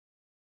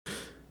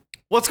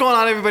What's going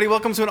on, everybody?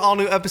 Welcome to an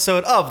all-new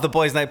episode of the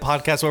Boys Night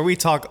Podcast, where we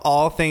talk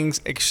all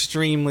things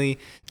extremely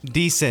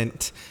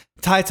decent.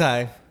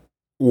 Tai.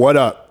 What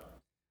up?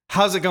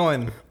 How's it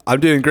going? I'm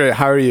doing great.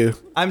 How are you?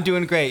 I'm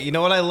doing great. You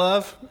know what I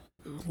love?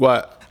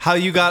 What? How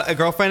you got a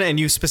girlfriend and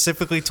you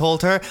specifically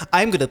told her,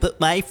 I'm going to put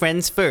my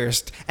friends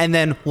first. And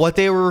then what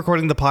day we're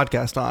recording the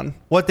podcast on?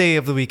 What day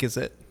of the week is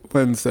it?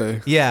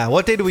 Wednesday. Yeah.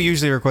 What day do we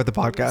usually record the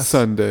podcast?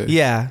 Sunday.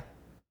 Yeah.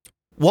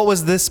 What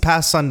was this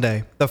past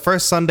Sunday? The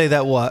first Sunday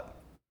that what?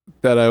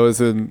 That I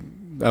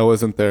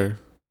wasn't there.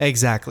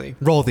 Exactly.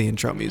 Roll the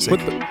intro music. What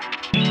the?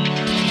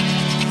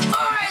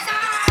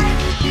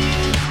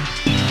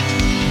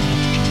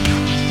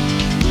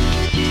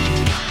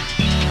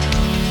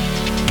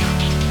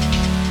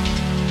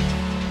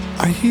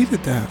 I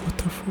hated that. What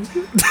the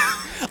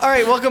fuck? All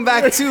right, welcome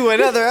back to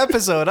another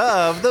episode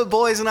of the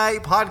Boys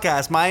Night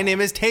Podcast. My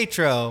name is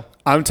Tatro.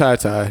 I'm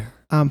Tai.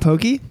 I'm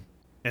Pokey.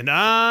 And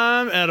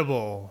I'm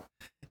Edible.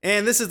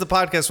 And this is the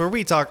podcast where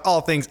we talk all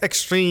things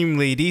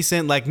extremely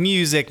decent, like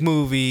music,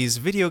 movies,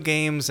 video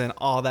games, and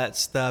all that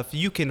stuff.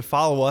 You can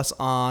follow us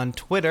on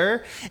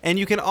Twitter, and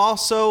you can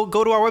also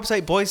go to our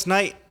website,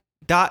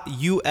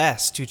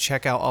 boysnight.us, to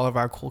check out all of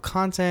our cool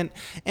content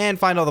and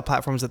find all the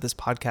platforms that this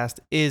podcast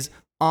is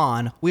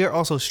on. We are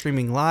also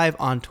streaming live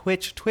on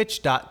Twitch,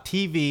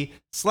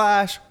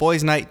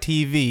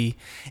 twitch.tv/boysnighttv.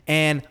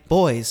 And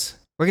boys,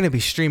 we're going to be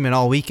streaming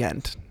all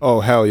weekend. Oh,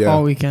 hell yeah.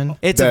 All weekend.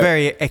 It's a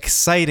very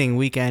exciting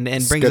weekend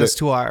and brings get us it.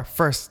 to our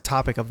first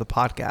topic of the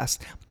podcast,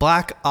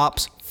 Black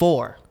Ops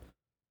 4.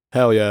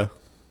 Hell yeah.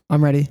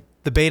 I'm ready.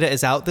 The beta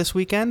is out this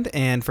weekend,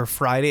 and for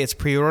Friday, it's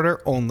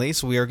pre-order only,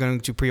 so we are going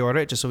to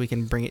pre-order it just so we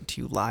can bring it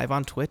to you live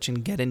on Twitch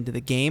and get into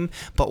the game.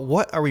 But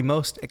what are we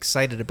most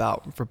excited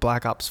about for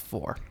Black Ops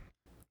 4?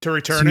 To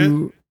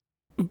return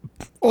it?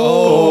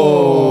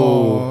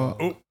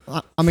 Oh.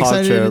 I'm Pod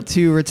excited champ.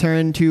 to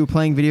return to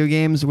playing video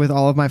games with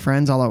all of my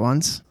friends all at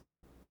once.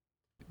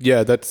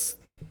 Yeah, that's...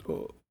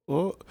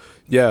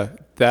 yeah,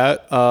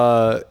 that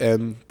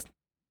and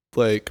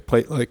like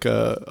play like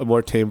a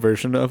more tame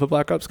version of a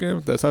Black Ops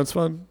game. That sounds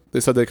fun. They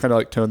said they kind of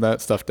like toned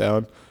that stuff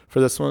down for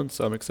this one,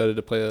 so I'm excited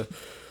to play a...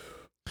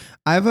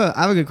 I have a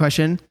good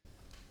question.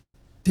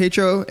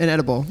 Tatro and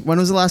Edible, when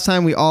was the last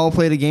time we all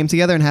played a game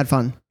together and had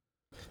fun?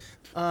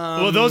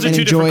 Well, those are and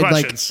two different enjoyed,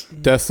 like- questions.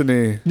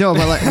 Destiny. No,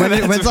 but like,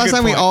 That's when's a the last good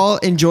time we point. all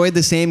enjoyed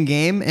the same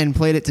game and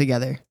played it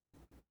together?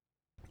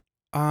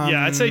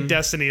 Yeah, I'd say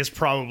Destiny is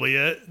probably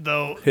it,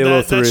 though.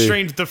 Halo that 3.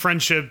 strained the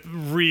friendship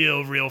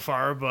real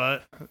far,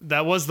 but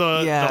that was the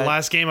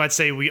last game I'd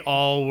say we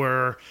all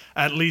were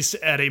at least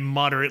at a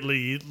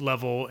moderately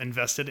level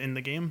invested in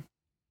the game.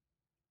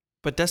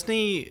 But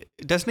Destiny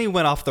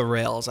went off the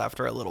rails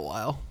after a little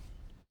while.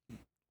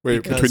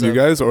 Wait, Because between you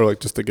of- guys or like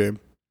just the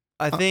game?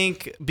 I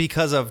think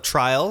because of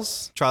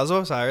Trials of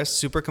Osiris,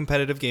 super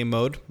competitive game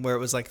mode, where it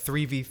was like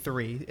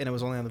 3v3, and it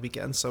was only on the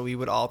weekends, so we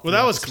would all... Well,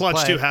 that was play.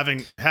 clutch too,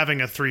 having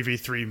a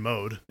 3v3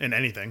 mode in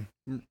anything.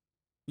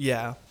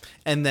 Yeah.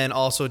 And then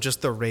also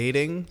just the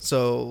raiding.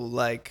 So,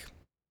 like,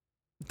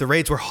 the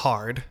raids were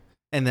hard,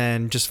 and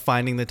then just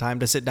finding the time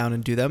to sit down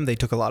and do them, they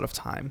took a lot of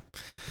time.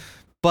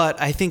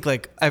 But I think,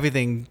 like,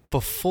 everything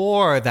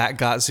before that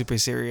got super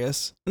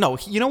serious. No,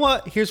 you know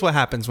what? Here's what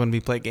happens when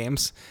we play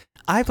games.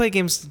 I play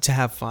games to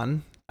have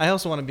fun. I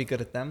also want to be good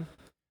at them.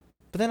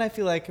 But then I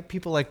feel like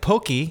people like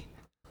Pokey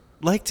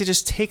like to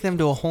just take them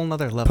to a whole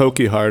nother level.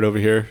 Pokey hard over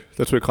here.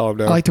 That's what we call him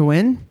now. I like to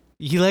win.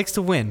 He likes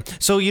to win.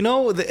 So, you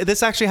know,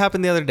 this actually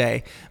happened the other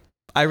day.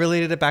 I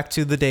related it back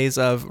to the days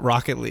of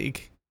Rocket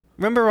League.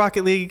 Remember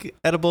Rocket League,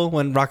 Edible,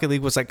 when Rocket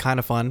League was like kind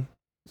of fun?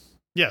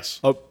 Yes.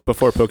 Oh,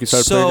 before Pokey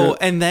started playing So, it?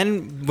 and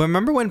then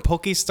remember when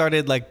Pokey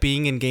started like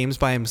being in games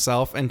by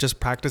himself and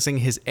just practicing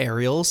his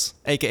aerials,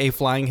 aka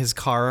flying his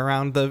car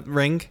around the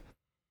ring?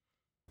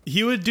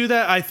 He would do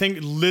that, I think,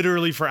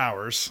 literally for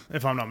hours,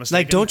 if I'm not mistaken.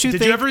 Like, don't you Did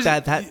think you ever,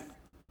 that...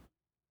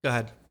 Go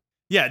ahead.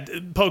 Yeah,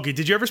 Pokey,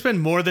 did you ever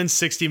spend more than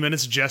 60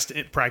 minutes just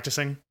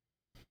practicing?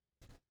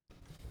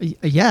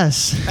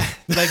 Yes.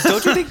 Like,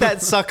 don't you think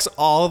that sucks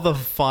all the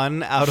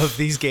fun out of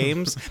these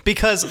games?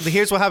 Because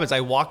here's what happens.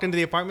 I walked into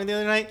the apartment the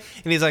other night,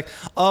 and he's like,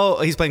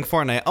 oh, he's playing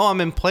Fortnite. Oh, I'm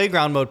in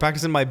playground mode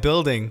practicing my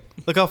building.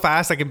 Look how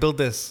fast I can build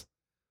this.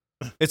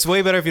 It's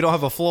way better if you don't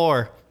have a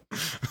floor.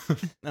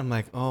 I'm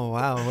like, oh,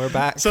 wow, we're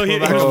back. So he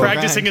We're back. was We're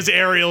practicing back. his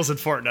aerials in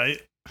Fortnite.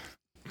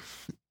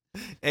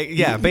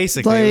 Yeah,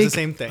 basically. It was the Like-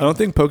 same thing. I don't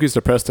think Pokey's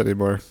depressed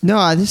anymore. No,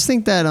 I just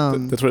think that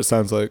That's what it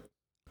sounds like.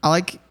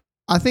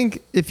 I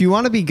think if you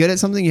want to be good at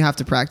something, you have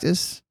to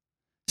practice.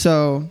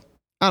 So,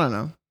 I don't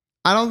know.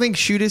 I don't think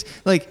shooters,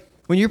 like,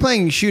 when you're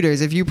playing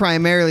shooters, if you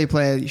primarily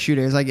play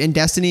shooters, like in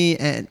Destiny,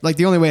 and like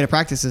the only way to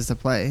practice is to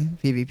play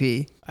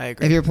PvP. I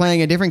agree. If you're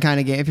playing a different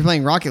kind of game, if you're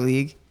playing Rocket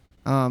League,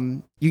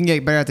 you can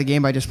get better at the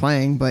game by just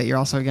playing, but you're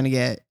also going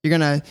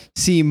to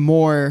see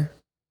more,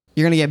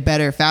 you're going to get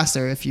better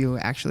faster if you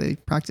actually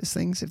practice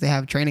things. If they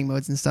have training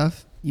modes and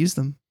stuff, use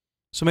them.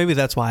 So maybe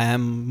that's why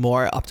I'm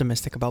more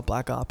optimistic about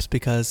Black Ops,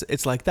 because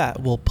it's like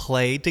that. We'll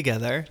play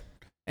together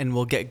and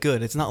we'll get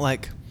good. It's not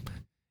like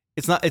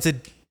it's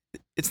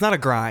not a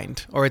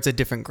grind, or it's a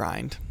different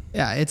grind.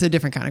 Yeah, it's a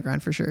different kind of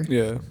grind for sure.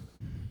 Yeah.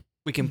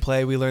 We can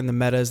play, we learn the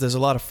metas. There's a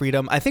lot of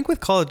freedom. I think with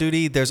Call of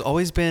Duty, there's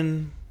always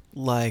been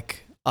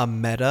like a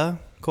meta,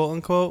 quote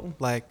unquote,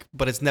 like,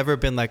 but it's never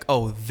been like,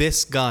 oh,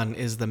 this gun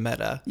is the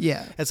meta.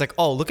 Yeah. It's like,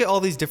 oh, look at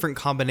all these different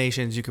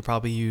combinations you could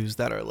probably use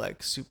that are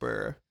like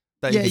super.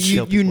 That Yeah, could you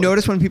kill people with.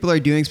 notice when people are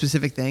doing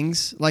specific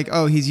things, like,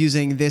 oh, he's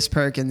using this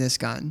perk in this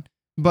gun.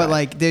 But Right.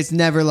 like there's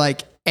never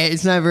like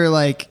it's never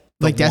like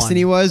The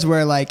Destiny one. was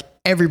where like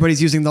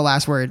everybody's using the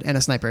last word and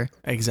a sniper.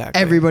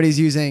 Exactly. Everybody's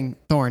using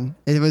Thorn.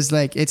 It was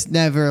like it's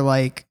never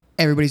like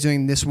everybody's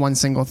doing this one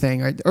single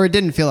thing, or it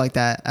didn't feel like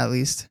that at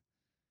least.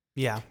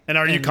 Yeah. And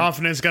are you And-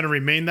 confident it's going to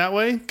remain that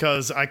way?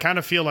 Because I kind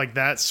of feel like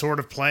that sort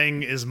of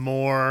playing is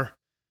more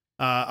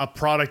a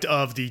product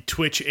of the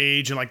Twitch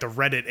age and like the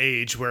Reddit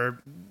age, where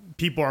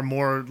people are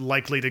more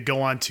likely to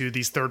go onto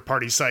these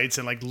third-party sites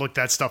and like look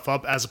that stuff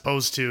up as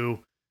opposed to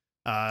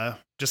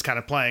just kind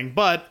of playing.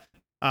 But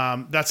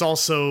that's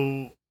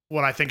also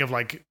what I think of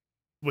like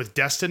with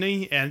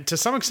Destiny and to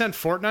some extent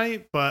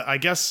Fortnite. But I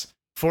guess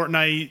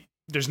Fortnite,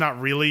 there's not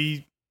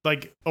really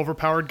like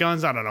overpowered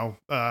guns. I don't know.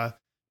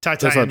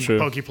 That's Titan not true.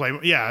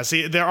 Pokeplay. Yeah,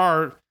 see, there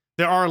are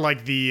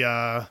like the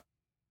There's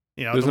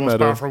the a most meta.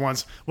 powerful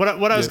ones. What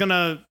I was Yeah.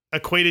 gonna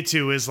equate it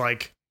to is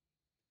like,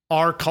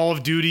 are Call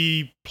of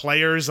Duty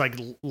players like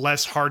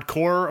less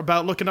hardcore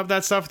about looking up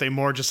that stuff? They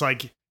more just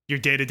like your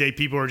day to day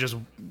people who are just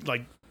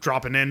like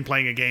dropping in,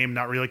 playing a game,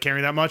 not really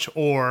caring that much,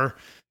 or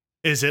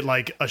is it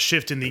like a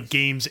shift in the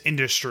games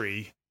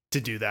industry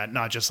to do that,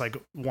 not just like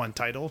one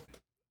title?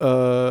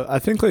 I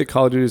think like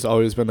Call of Duty's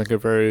always been like a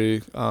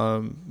very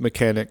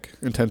mechanic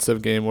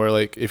intensive game where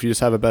like if you just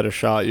have a better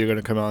shot, you're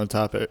gonna come out on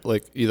top.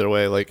 Like either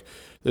way, like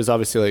there's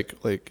obviously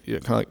like you know,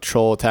 kind of like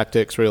troll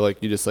tactics where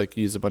like you just like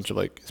use a bunch of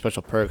like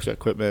special perks or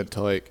equipment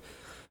to like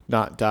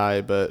not die.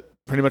 But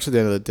pretty much at the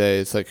end of the day,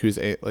 it's like whose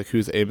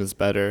aim is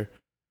better.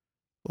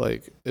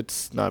 Like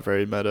it's not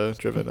very meta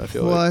driven. I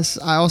feel like. Plus,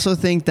 I also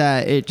think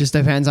that it just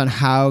depends on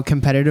how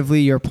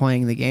competitively you're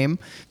playing the game.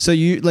 So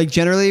you like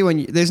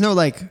generally there's no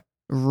like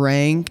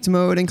ranked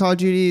mode in Call of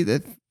Duty.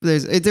 That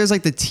there's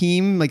like the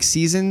team like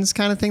seasons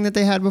kind of thing that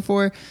they had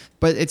before,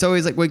 but it's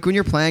always like when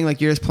you're playing,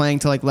 like you're just playing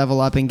to like level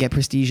up and get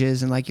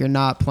prestiges, and like you're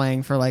not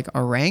playing for like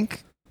a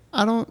rank.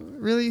 I don't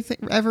really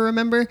ever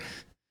remember.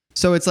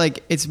 So it's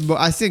like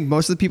I think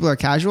most of the people are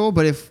casual,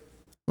 but if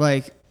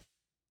like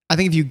I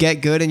think if you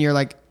get good and you're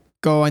like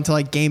go into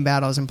like game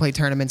battles and play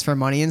tournaments for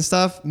money and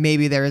stuff,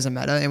 maybe there is a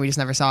meta and we just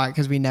never saw it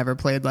because we never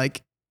played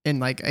like in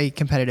like a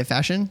competitive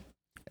fashion.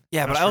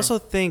 Yeah, but That's I true. also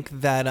think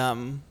that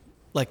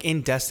like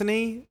in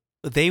Destiny,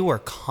 they were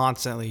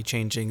constantly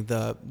changing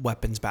the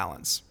weapons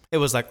balance. It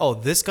was like, oh,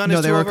 this gun is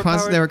No, too they were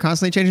overpowered. they were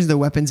constantly changing the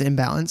weapons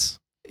imbalance.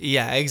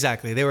 Yeah,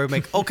 exactly. They were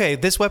like, okay,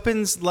 this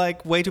weapon's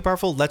like way too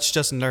powerful. Let's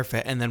just nerf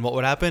it. And then what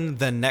would happen?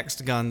 The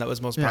next gun that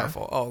was most Yeah.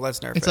 powerful. Oh, let's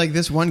nerf it. It's like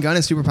this one gun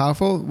is super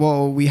powerful.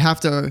 Well, we have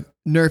to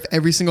nerf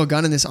every single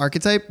gun in this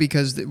archetype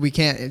because we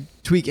can't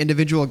tweak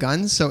individual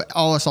guns. So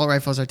all assault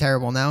rifles are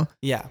terrible now.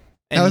 yeah.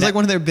 That was like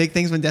one of their big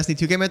things when Destiny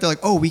 2 came out. They're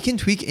like, oh, we can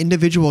tweak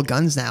individual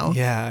guns now.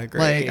 Yeah,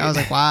 great. Like I was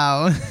like,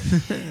 wow.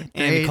 and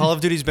Great. Call of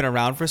Duty's been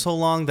around for so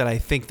long that I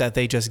think that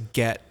they just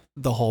get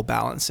the whole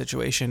balance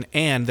situation,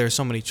 and there's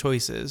so many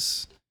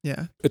choices.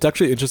 Yeah. It's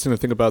actually interesting to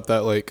think about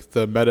that. Like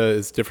the meta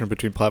is different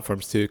between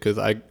platforms too, because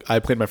I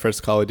played my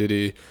first Call of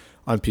Duty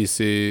on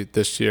PC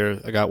this year.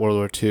 I got World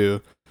War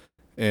II,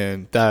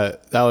 and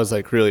that was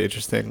like really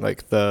interesting.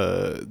 Like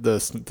the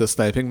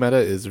sniping meta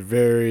is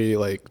very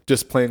like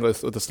just playing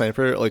with the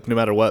sniper, like no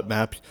matter what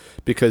map,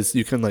 because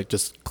you can like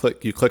just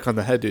click on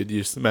the head, dude.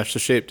 You smash the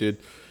shape, dude.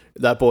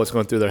 That bullet's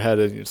going through their head,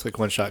 and it's like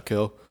one shot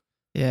kill.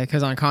 Yeah,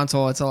 because on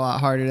console it's a lot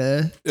harder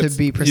to It's-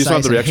 be you precise just don't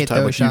have the and reaction hit time.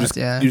 those Like,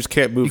 shots. you just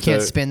can't move. You can't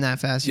to- spin that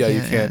fast. Yeah,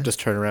 you can't just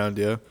turn around.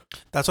 Yeah.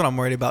 That's what I'm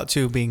worried about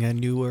too. Being a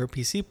newer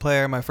PC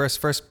player, my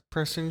first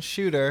person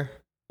shooter.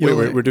 Wait,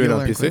 we're doing it You'll on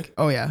learn PC? quick.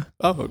 Oh yeah,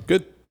 Oh,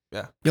 good.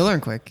 you'll learn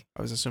quick.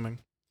 I was assuming.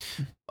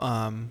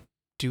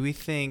 Do we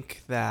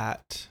think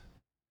that?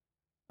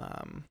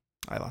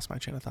 I lost my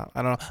train of thought.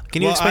 I don't know.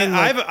 Can you Well, explain?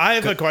 I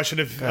have go- a question.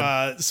 If go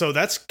ahead. so,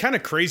 that's kind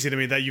of crazy to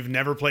me that you've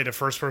never played a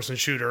first-person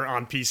shooter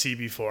on PC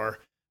before,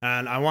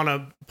 and I want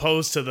to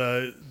pose to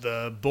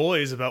the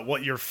boys about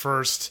what your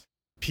first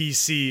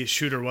PC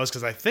shooter was,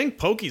 because I think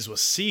Pokies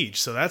was Siege,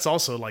 so that's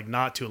also like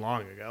not too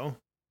long ago.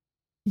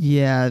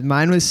 Yeah,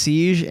 mine was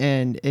Siege,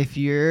 and if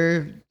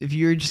you're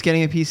just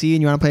getting a PC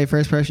and you want to play a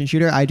first person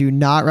shooter, I do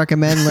not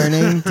recommend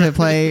learning to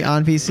play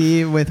on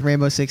PC with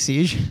Rainbow Six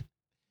Siege.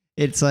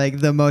 It's like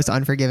the most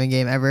unforgiving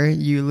game ever.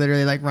 You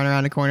literally like run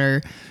around a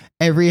corner,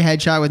 every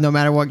headshot with no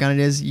matter what gun it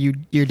is,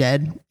 you're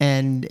dead,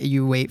 and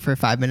you wait for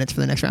 5 minutes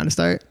for the next round to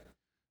start.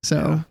 So,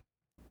 Yeah.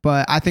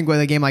 but I think with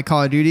a game like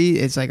Call of Duty,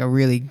 it's like a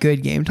really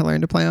good game to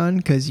learn to play on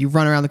because you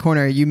run around the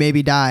corner, you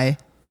maybe die,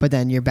 but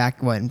then you're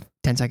back in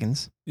 10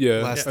 seconds.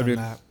 Yeah. less I than mean,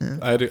 that. Yeah.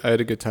 I had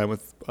a good time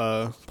with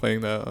playing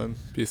that on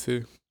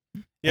PC.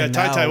 Yeah, And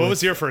Tai now Tai, what with-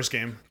 was your first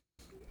game?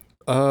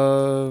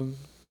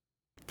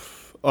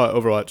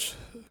 Overwatch.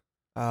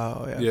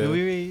 Oh yeah. Yeah.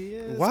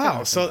 It's Wow,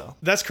 kinda so though.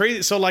 that's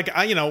crazy. So like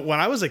when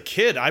I was a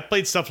kid, I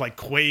played stuff like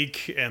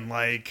Quake and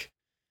like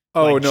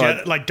Oh like,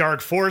 no, like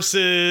Dark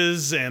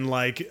Forces and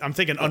like I'm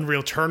thinking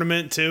Unreal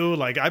Tournament too.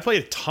 Like I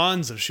played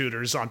tons of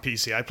shooters on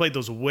PC. I played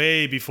those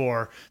way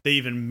before they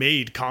even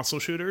made console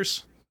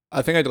shooters.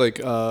 I think I'd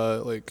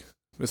like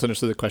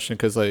misunderstood the question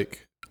because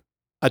like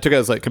I took it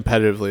as like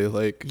competitively,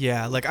 like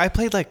Yeah, like I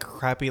played like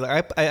crappy.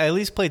 Like I at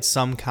least played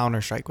some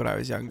Counter Strike when I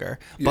was younger,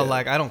 but Yeah.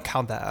 like I don't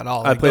count that at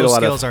all. I Like, played a those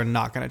lot of- skills are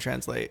not going to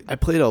translate. I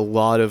played a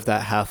lot of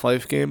that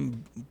Half-Life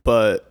game,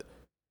 but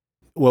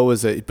what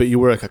was it? But you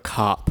were like a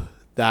cop.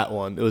 That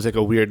one, it was like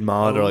a weird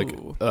mod or like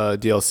Ooh.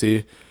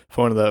 DLC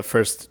for one of the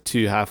first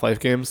 2 Half-Life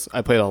games.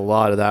 I played a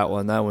lot of that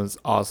one. That one's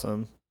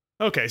awesome.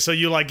 Okay, so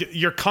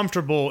you're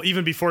comfortable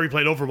even before you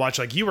played Overwatch.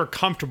 Like you were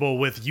comfortable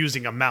with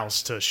using a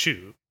mouse to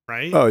shoot,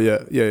 right? Oh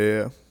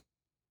yeah.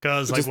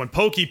 Because like just- when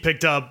Pokey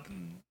picked up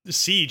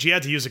Siege, he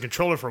had to use a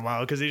controller for a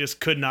while because he just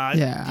could not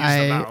use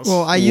the mouse.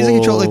 I use a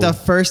controller. Like Whoa. the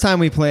first time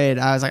we played,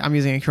 I was like, I'm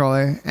using a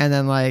controller, and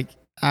then like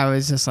I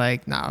was just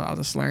like, nah, I'll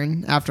just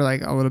learn. After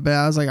like a little bit,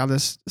 I was like, I'll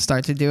just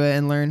start to do it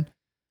and learn.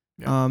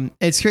 Yeah.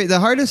 It's great. The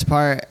hardest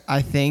part,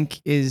 I think,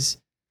 is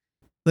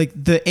like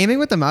the aiming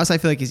with the mouse. I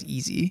feel like is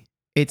easy.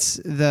 It's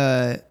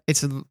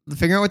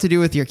figuring out what to do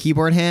with your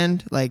keyboard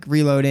hand, like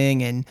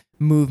reloading and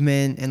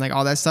movement and like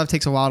all that stuff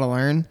takes a while to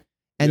learn.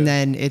 And Yeah.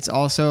 then it's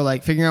also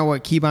like figuring out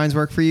what keybinds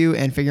work for you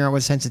and figuring out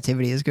what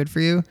sensitivity is good for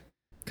you.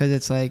 Cause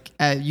it's like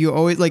you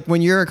always like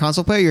when you're a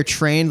console player, you're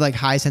trained like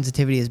high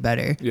sensitivity is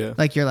better. Yeah.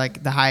 Like you're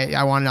like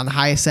I want it on the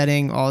highest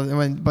setting. But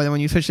then when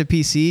you switch to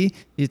PC,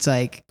 it's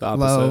like The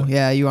low. opposite.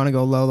 Yeah, you want to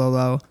go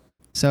low.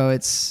 So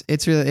it's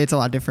really a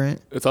lot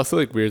different. It's also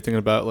like weird thing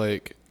about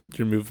like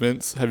your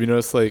movements. Have you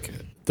noticed like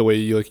the way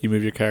you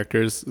move your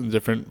characters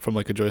different from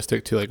like a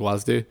joystick to like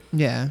WASD?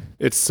 Yeah.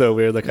 It's so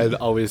weird. Like I'd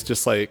always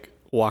just like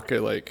walk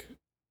it like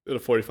at a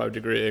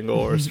 45-degree angle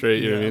or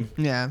straight. You know what I mean?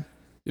 Yeah.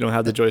 You don't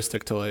have the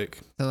joystick to like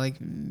So like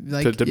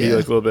to be yeah.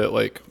 like a little bit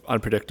like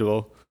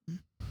unpredictable.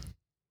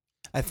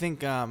 I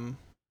think I'm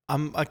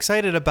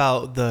excited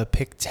about the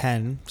pick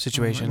 10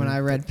 situation. When I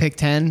read pick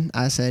 10,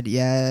 I said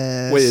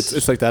yes. Wait,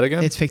 it's like that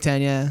again? It's pick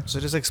 10, yeah.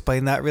 So just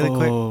explain that really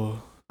quick. Oh.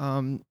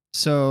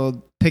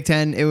 So pick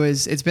 10,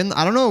 it's been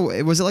I don't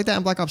know, was it like that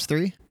in Black Ops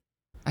 3?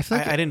 I feel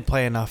like I didn't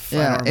play enough. I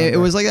yeah, don't it remember.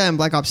 was like that in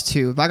Black Ops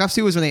 2. Black Ops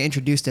 2 was when they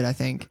introduced it, I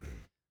think.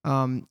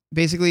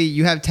 Basically,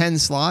 you have 10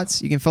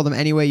 slots. You can fill them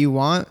any way you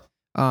want.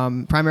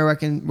 Primary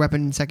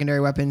weapon,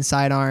 secondary weapon,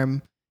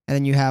 sidearm, and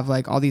then you have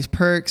like all these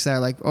perks that are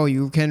like, oh,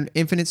 you can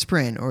infinite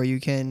sprint, or you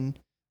can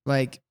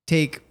like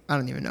take I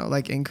don't even know,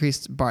 like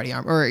increased body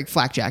armor or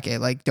flak jacket,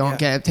 like don't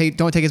take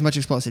as much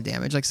explosive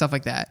damage, like stuff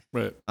like that.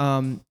 Right.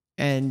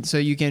 And so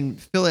you can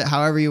fill it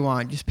however you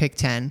want. Just pick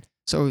 10.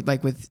 So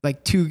like with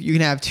like you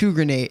can have two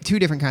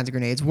different kinds of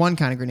grenades, one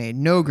kind of grenade,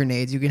 no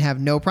grenades. You can have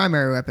no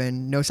primary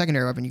weapon, no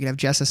secondary weapon. You can have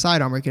just a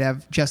sidearm, or you could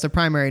have just a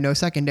primary, no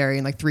secondary,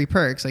 and like 3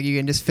 perks. Like you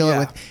can just fill it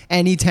with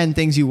any 10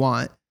 things you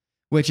want,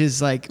 which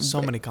is like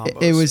so many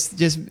combos. It was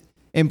just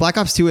in Black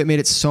Ops 2, it made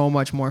it so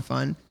much more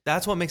fun.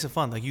 That's what makes it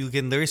fun. Like you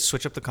can literally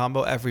switch up the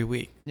combo every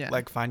week. Yeah.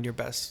 Like find your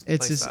best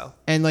It's play just style.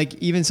 and like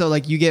even so,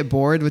 like you get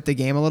bored with the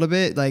game a little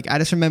bit. Like I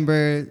just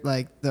remember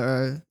like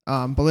the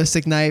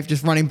ballistic knife,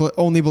 just running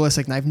only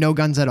ballistic knife, no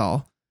guns at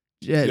all.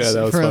 Yeah,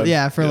 that was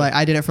fun. Like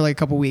I did it for like a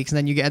couple weeks,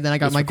 and then I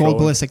got Just my for gold trolling.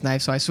 ballistic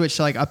knife, so I switched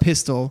to like a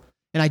pistol,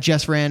 and I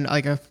just ran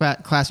like a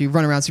class where you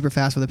run around super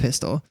fast with a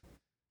pistol,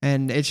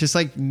 and it's just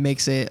like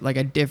makes it like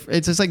it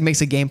just like makes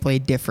the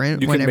gameplay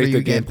different You can whenever make you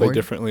the get gameplay bored.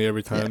 differently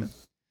every time.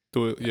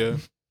 Yeah.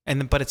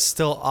 But it's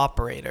still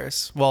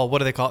operators. Well, what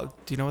do they call?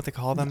 Do you know what they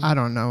call them? I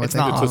don't know. What It's they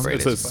not call It's them.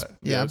 operators, a- but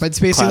Yeah, it's but it's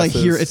basically like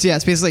classes. hero.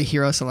 It's basically like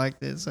hero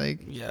selected. It's like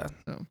yeah.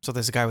 So. So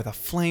there's a guy with a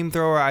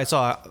flamethrower. I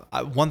saw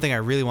one thing I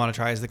really want to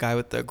try is the guy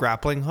with the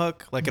grappling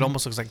hook. Like it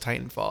almost looks like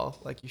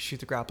Titanfall. Like you shoot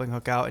the grappling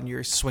hook out and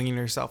you're swinging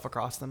yourself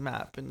across the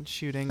map and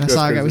shooting. I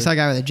saw a guy, we crazy. saw a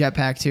guy with a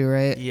jetpack too,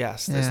 right?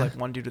 Yes, there's Yeah. like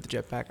one dude with a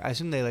jetpack. I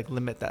assume they like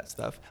limit that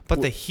stuff,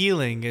 but the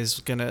healing is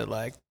gonna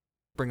like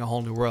bring a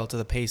whole new world to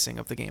the pacing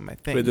of the game. I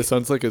think. Wait, this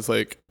sounds like it's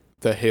like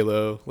the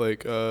Halo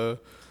like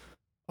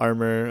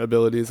armor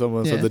abilities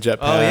almost Yeah. with the jetpack.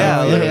 Oh, yeah,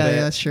 a yeah, little yeah, bit.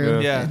 that's true.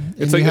 Yeah. And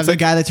It's you like- have it's the like-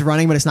 guy that's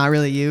running, but it's not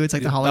really you. It's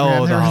like the hologram.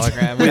 Oh, the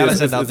hologram. We Wait, gotta is-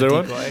 send out is the there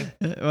one?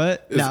 decoy.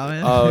 What? Is-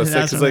 No. oh, it's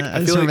that's sick, 'cause, from like, the- I I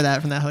just feel remember like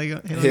that from that Halo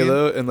game.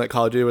 Halo and like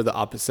Call of Duty were the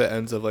opposite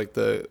ends of like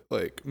the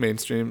like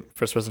mainstream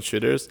first person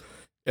shooters,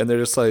 and they're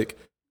just like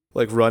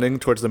running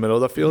towards the middle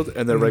of the field,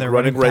 and they're And like they're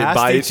running running right past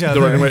by each they're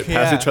other. running right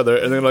past Yeah. each other,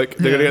 and then like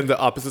they're Yeah. gonna get on the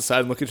opposite side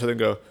and look at each other and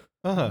go,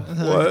 Uh-huh.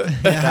 what?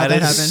 Yeah, That is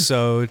happened.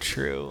 so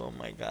true. Oh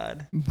my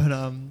god.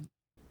 But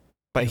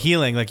But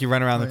healing, like you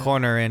run around Oh, the yeah.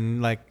 corner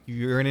and like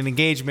you're in an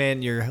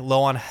engagement, you're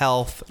low on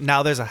health.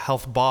 Now there's a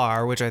health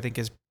bar, which I think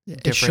is it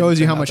different shows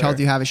you than how much other- health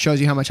you have. It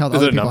shows you how much health Is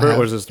other it a people number have.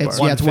 or is it just It's,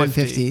 bar? yeah, it's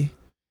 150. 150.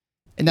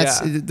 And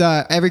that's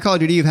Yeah. every Call of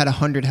Duty you've had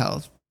 100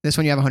 health. This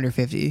one you have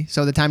 150.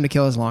 So the time to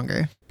kill is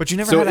longer. But you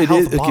never So had a it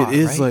health is bar, it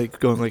is right? like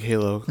going like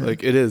Halo,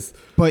 like it is.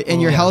 But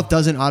and your Yeah. health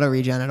doesn't auto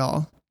regen at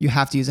all. you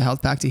have to use a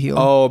health pack to heal.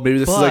 Oh, maybe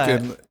this is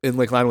like But- in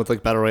like line with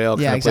like battle royale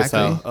Yeah, kind of play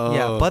exactly. style. Oh.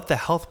 Yeah, but the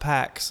health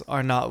packs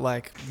are not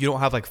like you don't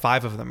have like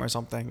 5 of them or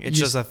something. It's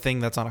You just a thing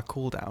that's on a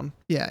cooldown.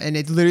 Yeah, and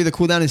it's literally the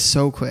cooldown is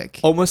so quick.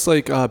 Almost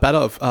like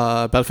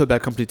Battlefield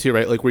Bad Company 2,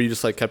 right? Like where you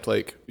just like kept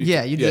like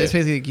Yeah, it's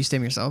basically like you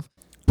stim yourself.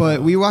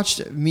 But we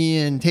watched, me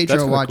and That's Tatro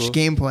kinda watched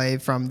cool.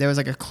 gameplay from, there was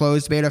like a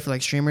closed beta for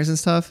like streamers and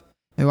stuff.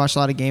 And we watched a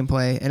lot of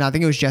gameplay, and I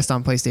think it was just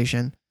on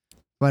PlayStation.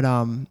 But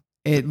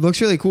it looks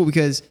really cool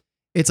because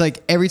it's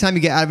like every time you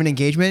get out of an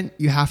engagement,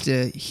 you have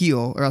to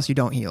heal or else you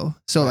don't heal.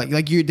 So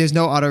there's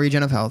no auto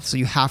regen of health, so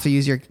you have to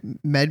use your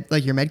med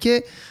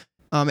kit.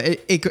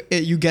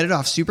 You get it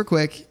off super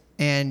quick,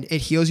 and it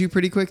heals you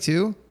pretty quick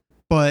too.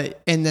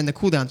 And then the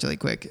cooldown's really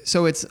quick.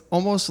 So it's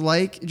almost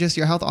like just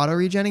your health auto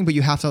regenning, but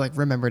you have to like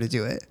remember to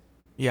do it.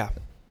 Yeah.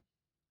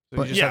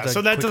 But- you just have to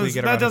so that quickly doesn't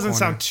get around a corner.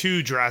 sound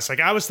too drastic.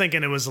 I was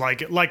thinking it was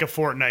like a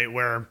Fortnite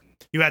where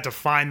you had to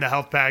find the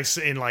health packs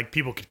and like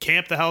people could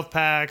camp the health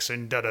packs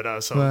and da da da.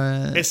 So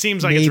But it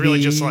seems like it's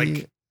really just maybe-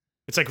 like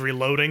it's like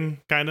reloading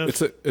kind of.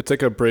 it's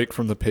like a break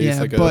from the pace,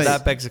 Yeah, I guess. but-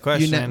 That begs the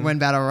question. when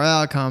Battle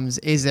Royale comes,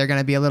 is there going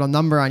to be a little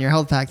number on your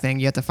health pack thing?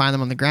 You have to find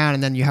them on the ground,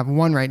 and then you have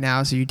one right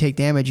now, so you take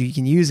damage, you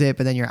can use it,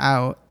 but then you're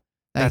out.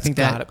 I that's think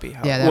gotta that, be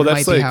how yeah, it that Well, might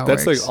that's be like how it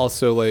that's works. like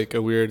also like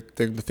a weird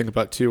thing to think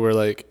about too, where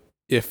like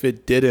if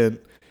it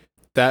didn't,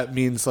 that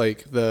means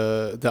like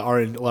a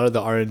lot of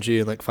the RNG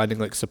and like finding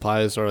like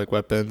supplies or like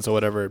weapons or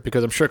whatever,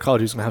 because I'm sure Call of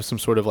Duty's gonna have some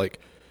sort of like,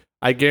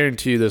 I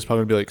guarantee you there's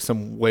probably gonna be like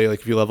some way, like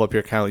if you level up your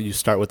account, you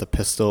start with a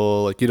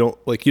pistol, like you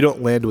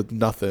don't land with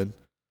nothing.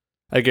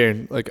 I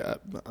guarantee, like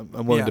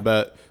I'm willing Yeah. to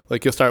bet,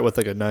 like you'll start with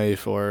like a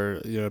knife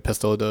or a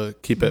pistol to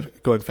keep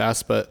it going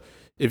fast, but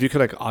if you can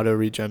like auto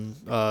regen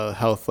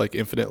health like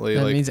infinitely,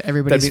 that like means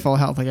everybody's mean- full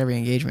health like every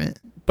engagement.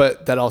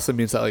 but that also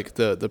means that like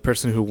the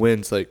person who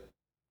wins like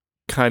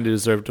kind of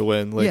deserved to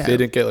win. Like Yeah. they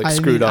didn't get like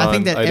screwed on. I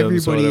think that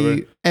items or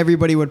whatever.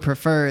 everybody would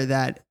prefer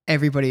that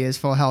everybody is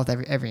full health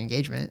every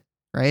engagement,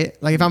 right?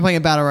 Like if I'm playing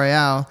a battle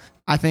royale,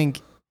 I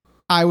think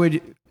I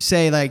would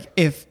say like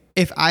if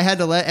I had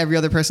to let every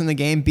other person in the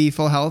game be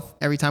full health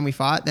every time we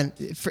fought, then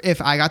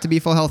if I got to be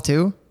full health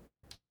too,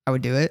 I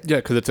would do it. Yeah,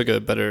 because it's like a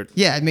better.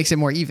 Yeah, it makes it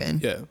more even.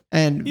 Yeah,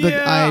 And but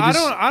Yeah, I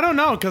just, I don't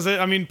know because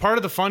I mean part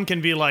of the fun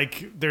can be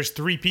like there's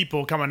 3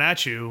 people coming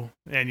at you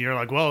and you're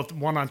like, well,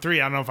 1 on 3,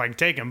 I don't know if I can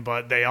take them,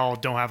 but they all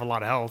don't have a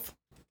lot of health.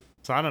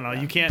 So I don't know.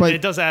 You can't. But-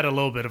 it does add a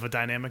little bit of a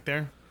dynamic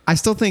there. I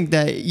still think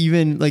that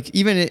even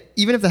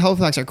if the health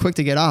packs are quick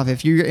to get off,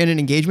 if you're in an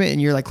engagement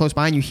and you're like close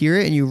by and you hear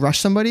it and you rush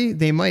somebody,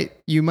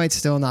 you might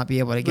still not be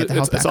able to get but the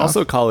health it's pack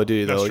also off. Call of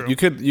Duty That's though.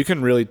 true. You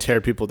can really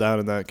tear people down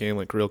in that game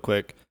like real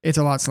quick. It's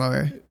a lot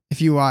slower. If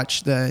you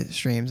watch the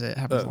streams, it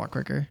happens a Uh, lot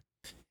quicker.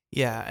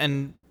 Yeah,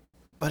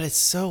 but it's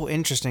so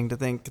interesting to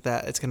think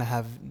that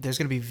there's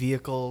gonna be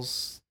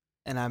vehicles,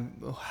 and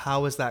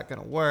how is that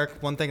gonna work?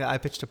 One thing that I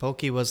pitched to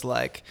Pokey was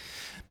like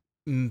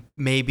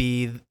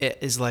maybe it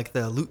is like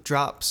the loot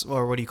drops,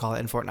 or what do you call it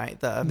in Fortnite?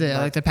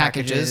 The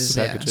packages.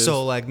 The Yeah. packages.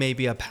 So like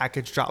maybe a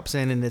package drops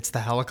in and it's the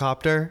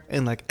helicopter,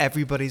 and like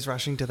everybody's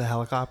rushing to the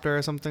helicopter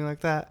or something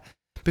like that.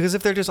 Because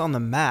if they're just on the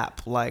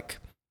map, like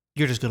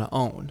you're just gonna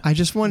own. I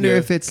just wonder Yeah.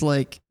 if it's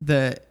like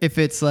a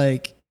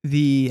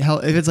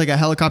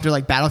helicopter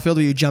like Battlefield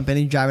where you jump in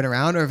and you drive it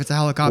around, or if it's a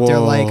helicopter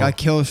Whoa. like a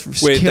kill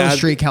that-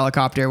 streak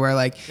helicopter where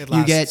like It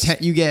you lasts-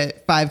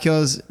 get 5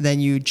 kills,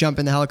 then you jump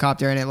in the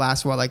helicopter and it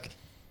lasts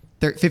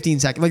 15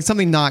 seconds, like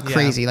something not Yeah.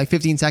 crazy, like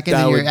 15 seconds,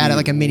 That and you're would at it be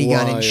like a minigun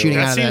and wild. shooting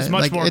That out of seems it.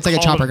 much Like more it's like a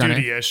Call chopper of gunner.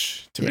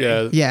 Duty-ish to me.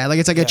 Yeah, Yeah, like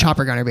it's like a Yeah.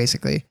 chopper gunner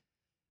basically.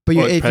 But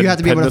Or like if you have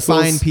to be pen able to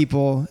missiles? find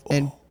people,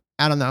 and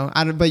I don't know,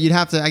 but you'd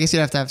have to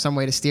have some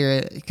way to steer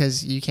it,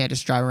 because you can't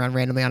just drive around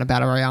randomly on a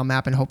battle royale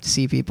map and hope to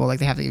see people. Like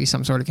they have to give you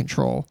some sort of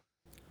control.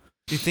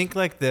 Do you think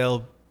like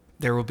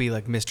there will be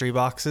like mystery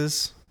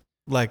boxes,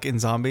 like in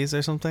Zombies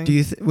or something? Do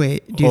you think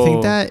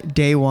Oh. that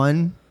day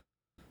one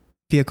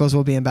vehicles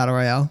will be in battle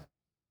royale?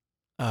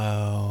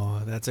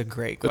 Oh, that's a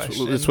great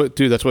question. that's what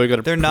we got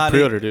to They're not-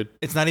 pre-order, dude.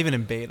 It's not even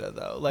in beta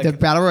though. Like The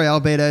battle royale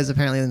beta is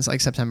apparently in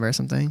like September or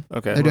something.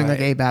 Okay. They're doing like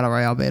Right. a battle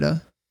royale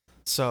beta.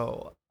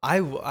 so,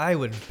 I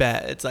would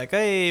bet it's like,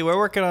 hey, we're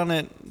working on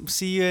it.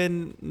 See you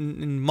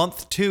in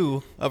month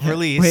 2 of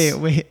release.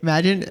 Wait!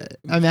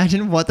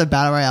 Imagine what the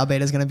battle royale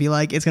beta is gonna be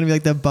like. It's gonna be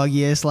like the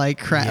buggiest,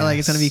 like like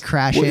it's gonna be Yes.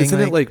 crashing. Well, isn't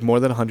it like more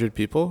than 100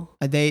 people?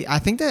 I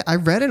think that I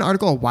read an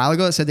article a while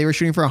ago that said they were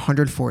shooting for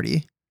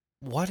 140,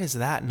 What is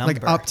that number?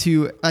 like up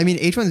to. I mean,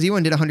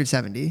 H1Z1 did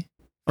 170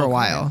 for a Okay.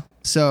 while,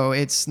 so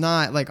it's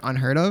not like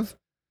unheard of.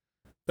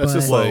 That's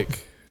just But-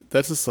 like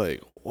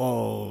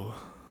whoa.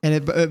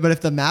 But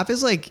if the map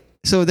is like,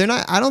 so they're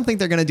not, I don't think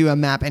they're going to do a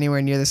map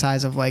anywhere near the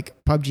size of like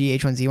PUBG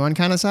H1Z1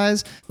 kind of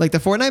size. Like the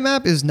Fortnite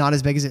map is not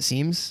as big as it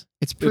seems.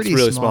 It's pretty It's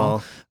really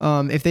small.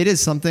 small. If they did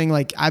something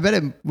like, I bet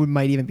it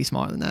might even be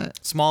smaller than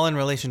that. Small in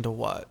relation to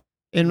what?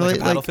 In Like a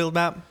like, Battlefield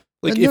map?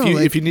 Like no,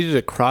 if you needed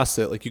to cross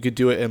it, like you could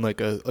do it in like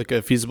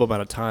a feasible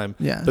amount of time.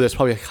 yeah. But there's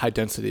probably like high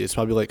density. It's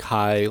probably like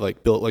high,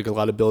 like built like a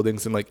lot of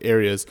buildings and like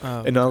areas,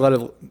 Oh. and not a lot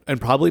of,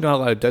 and probably not a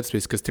lot of dead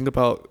space. Because think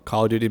about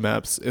Call of Duty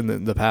maps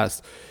in the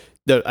past.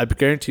 I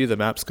guarantee you the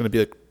map's going to be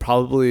like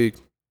probably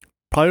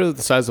the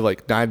size of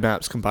like 9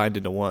 maps combined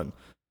into one.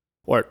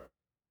 Or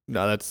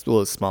no, that's a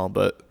little small,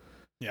 but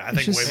Yeah, I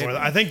think It's way just- more.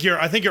 I think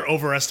you're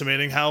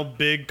overestimating how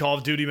big Call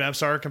of Duty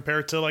maps are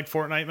compared to like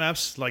Fortnite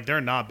maps. Like they're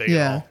not big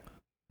Yeah. at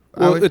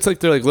all. well, it's like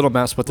they're like little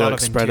maps, but they're Lot like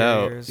of spread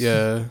out. interiors.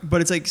 Yeah.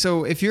 But it's like,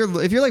 so if you're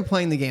like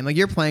playing the game, like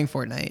you're playing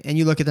Fortnite and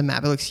you look at the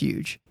map, it looks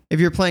huge. If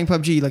you're playing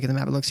PUBG, you look at the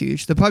map, it looks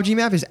huge. The PUBG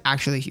map is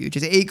actually huge.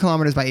 It's 8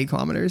 kilometers by 8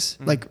 kilometers,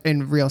 like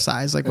in real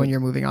size, like when you're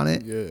moving on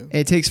it. Yeah.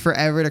 It takes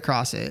forever to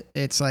cross it.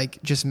 It's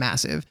like just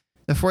massive.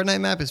 The Fortnite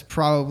map is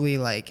probably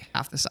like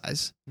half the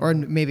size, or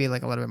maybe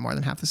like a little bit more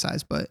than half the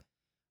size. But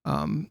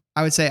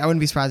I would say I wouldn't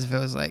be surprised if it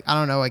was like, I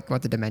don't know like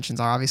what the dimensions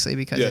are, obviously,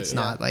 because Yeah, it's yeah.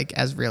 not like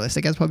as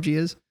realistic as PUBG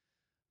is.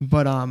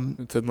 But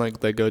It's in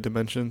like Lego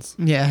dimensions.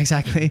 yeah,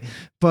 exactly.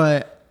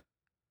 But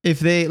if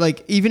they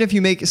like, even if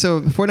you make,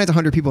 so Fortnite's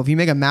 100 people, if you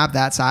make a map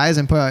that size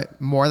and put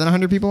more than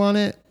 100 people on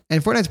it,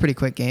 and Fortnite's a pretty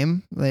quick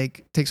game,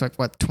 like takes like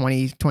what,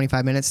 20,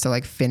 25 minutes to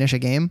like finish a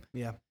game.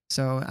 Yeah.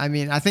 So, I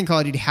mean, I think Call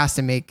of Duty has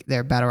to make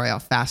their battle royale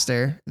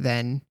faster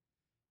than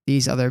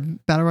these other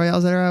battle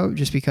royales that are out,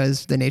 just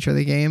because the nature of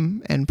the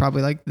game and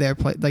probably like their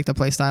play, like the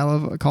play style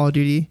of Call of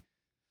Duty.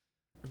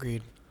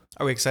 Agreed.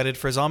 Are we excited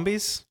for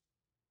zombies?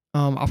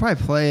 I'll probably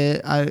play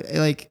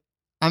it.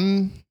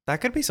 That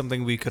could be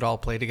something we could all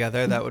play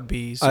together. That would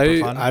be super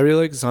fun. I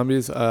really like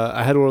zombies.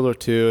 I had World War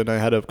II, and I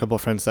had a couple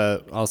of friends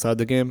that also had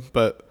the game,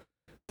 but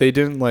they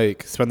didn't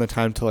like spend the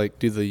time to like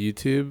do the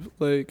YouTube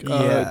like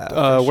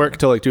for work sure.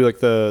 to like do like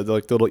the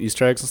little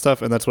Easter eggs and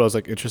stuff, and that's what I was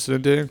like interested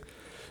in doing.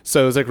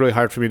 So it was like really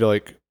hard for me to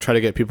like try to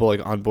get people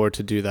like on board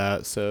to do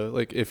that. So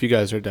like if you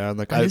guys are down,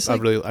 like I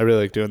really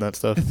like doing that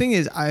stuff. The thing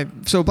is,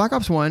 so Black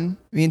Ops 1,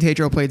 me and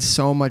Tetro played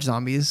so much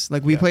zombies.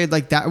 Like we played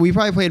like that. We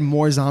probably played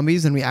more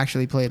zombies than we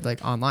actually played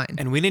like online.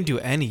 and we didn't do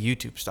any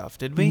YouTube stuff,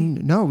 did we?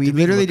 No, we Did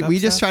we literally look up we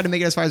just stuff? tried to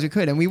make it as far as we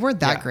could, and we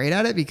weren't that Yeah. great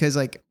at it because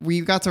like we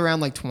got to around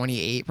like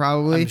 28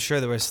 probably. I'm sure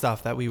there was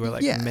stuff that we were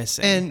like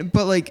missing. And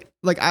but like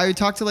I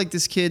talked to like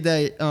this kid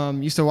that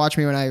used to watch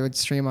me when I would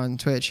stream on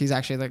Twitch. He's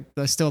actually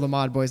like still the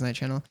mod Boys Night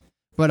channel.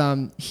 But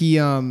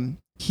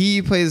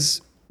he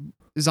plays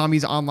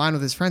zombies online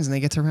with his friends and they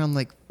get to around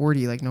like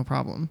 40 like no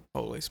problem.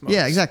 Holy smokes.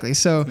 Yeah, exactly.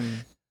 So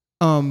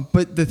Mhm.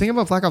 but the thing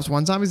about Black Ops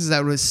 1 zombies is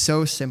that it was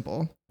so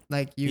simple.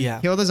 Like you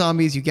kill the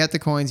zombies, you get the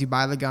coins, you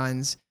buy the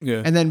guns,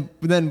 Yeah. and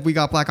then we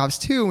got Black Ops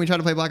 2 and we tried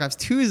to play Black Ops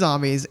 2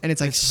 zombies and it's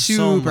like It's so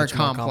super much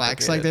more complex. Like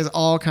complicated. there's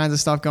all kinds of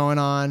stuff going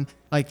on.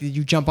 Like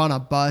you jump on a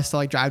bus to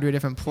like drive to a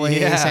different place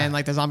Yeah. and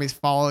like the zombies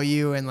follow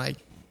you and like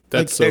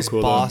That's so There's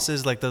cool. though.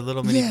 bosses, like the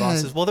little mini Yeah.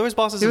 bosses. Well, there was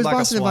bosses there in was Black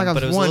bosses Ops in Black 1, Ops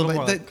but it was a 1, little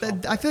more but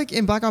like I feel like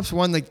in Black Ops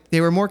 1 like they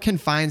were more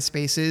confined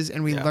spaces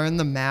and we Yeah. learned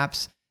the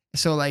maps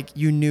so like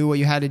you knew what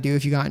you had to do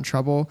if you got in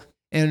trouble.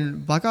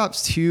 And Black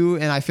Ops 2,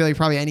 and I feel like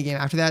probably any game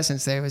after that,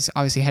 since they was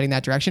obviously heading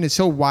that direction, it's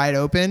so wide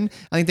open.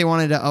 I think they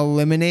wanted to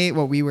eliminate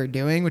what we were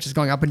doing, which is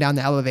going up and down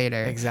the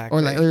elevator. Exactly.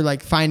 Or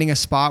like finding a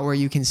spot where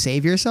you can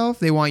save yourself.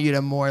 They want you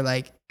to more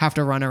like have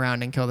to run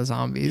around and kill the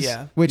zombies.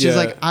 Yeah. Which is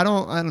Yeah. like, I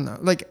don't know.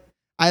 Like,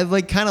 I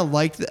like kind of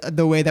liked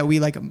the way that we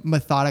like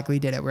methodically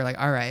did it. We're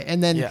like, all right.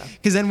 And then, Yeah.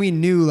 cause then we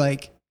knew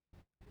like,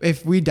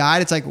 if we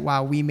died, it's like,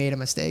 wow, we made a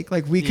mistake.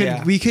 Like we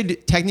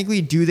could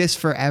technically do this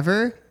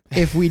forever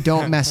if we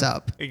don't mess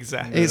up.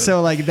 exactly.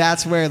 So like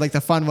that's where like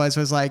the fun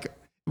was like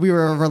we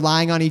were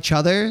relying on each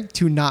other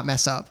to not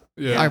mess up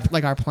Yeah.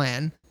 our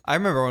plan. I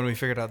remember when we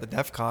figured out the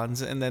DEF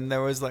cons, and then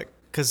there was like,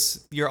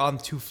 because you're on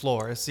 2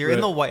 floors. You're in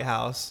Right. the White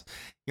House.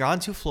 You're on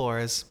 2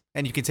 floors,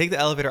 and you can take the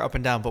elevator up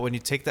and down. But when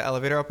you take the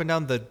elevator up and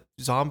down, the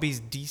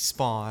zombies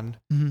despawn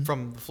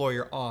from the floor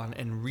you're on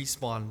and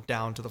respawn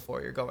down to the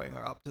floor you're going,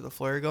 or up to the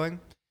floor you're going.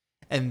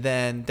 And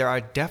then there are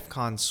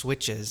DEFCON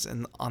switches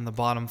on the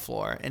bottom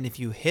floor. And if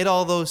you hit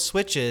all those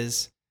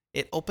switches,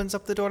 it opens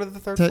up the door to the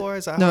 3rd floor.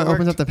 Is that No, how it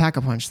opens up the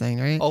Pack-a-Punch thing,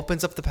 right?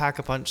 Opens up the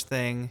Pack-a-Punch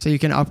thing. So you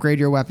can upgrade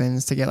your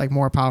weapons to get like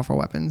more powerful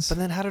weapons. But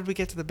then how did we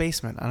get to the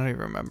basement? I don't even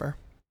remember.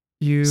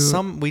 You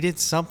We did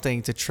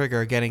something to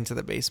trigger getting to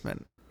the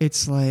basement.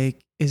 it's like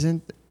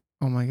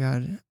oh my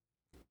god.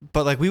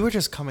 But like we were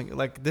just coming,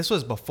 like this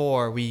was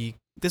before we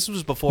We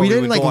would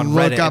didn't like go on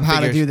look Reddit up and how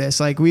to figure- do this.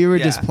 Like we were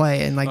just Yeah.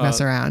 play and like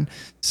mess around.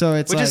 So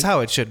it's which like, is how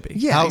it should be.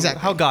 Yeah, how,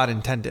 exactly. How God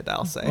intended,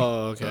 I'll say.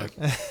 Oh, okay.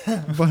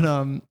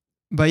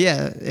 but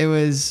yeah, it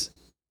was,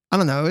 I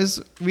don't know.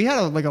 We had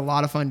like a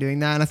lot of fun doing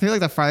that. And I feel like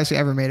the farthest we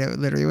ever made it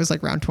literally was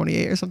like round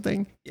 28 or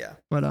something. Yeah.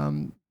 But I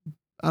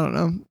don't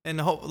know. And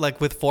like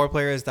with 4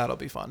 players, that'll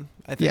be fun.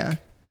 I think. Yeah.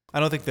 I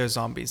don't think there's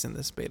zombies in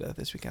this beta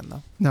this weekend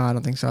though. No, I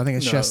don't think so. I think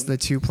it's No. just the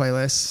 2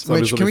 playlists.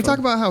 Zombies Which will can be we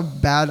talk fun.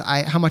 about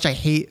how much I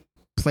hate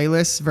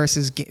playlists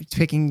versus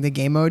picking the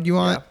game mode you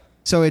want? Yeah.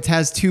 So it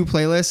has 2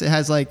 playlists. It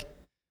has like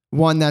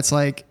one that's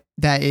like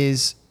that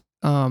is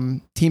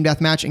team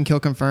deathmatch and kill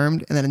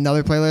confirmed, and then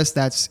another playlist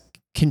that's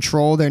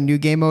control, their new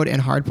game mode,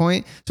 and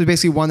hardpoint. So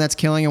basically one that's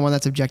killing and one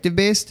that's objective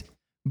based.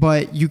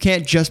 But you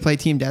can't just play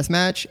team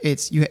deathmatch.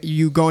 It's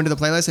you go into the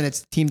playlist and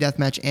it's team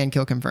deathmatch and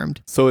kill confirmed.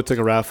 So it's like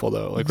a raffle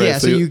though. Like Yeah,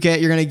 right? so you're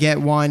gonna get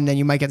one, then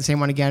you might get the same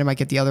one again, you might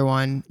get the other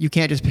one. You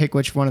can't just pick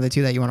which one of the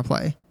 2 that you want to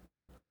play.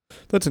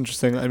 That's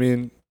interesting. I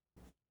mean,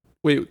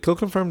 Wait, kill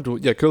confirmed?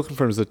 Yeah, kill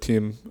confirmed is a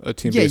team Yeah,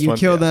 based you one.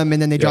 kill them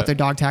and then they drop Yeah. their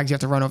dog tags. You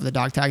have to run over the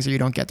dog tags or you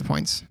don't get the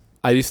points.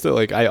 I used to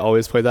I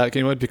always play that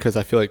game mode because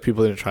I feel like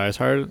people didn't try as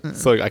hard,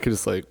 so I could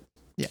just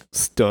Yeah.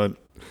 stunt.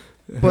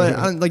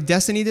 But like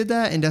Destiny did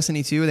that in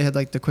Destiny 2. They had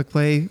like the quick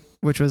play,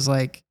 which was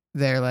like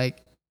their like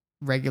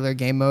regular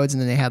game modes,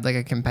 and then they had like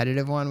a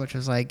competitive one, which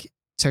was like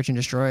search and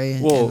destroy.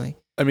 And, Well, like,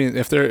 I mean,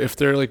 if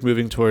they're like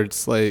moving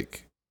towards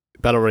like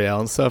battle royale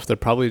and stuff, they're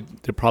probably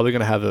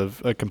gonna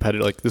have a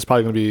competitive, like there's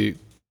probably gonna be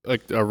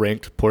like a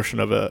ranked portion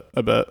of it.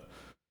 I bet,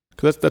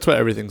 because that's what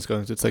everything's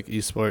going to. It's like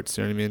esports.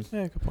 You know what I mean?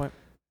 Yeah, good point.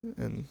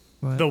 And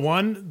The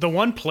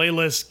one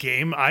playlist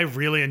game I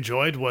really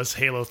enjoyed was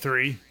Halo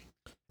 3.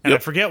 And I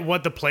forget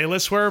what the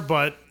playlists were,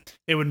 but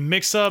it would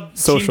mix up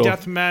Social. team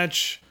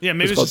deathmatch. Yeah,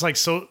 maybe It's it's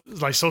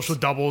just like social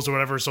doubles or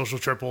whatever, social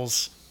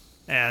triples.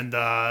 And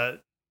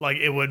like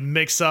it would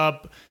mix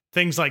up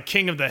things like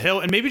King of the Hill,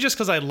 and maybe just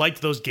because I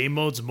liked those game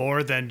modes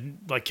more than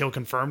like Kill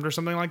Confirmed or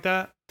something like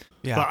that.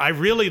 Yeah. But I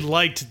really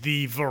liked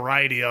the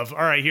variety of, all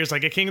right, here's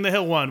like a King of the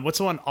Hill one. What's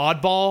the one?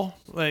 Oddball?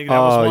 Like that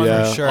was one.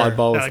 yeah, sure.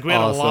 Oddball was Yeah, like we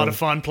had awesome. a lot of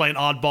fun playing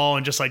Oddball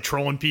and just like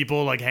trolling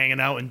people, like hanging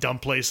out in dumb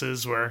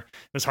places where it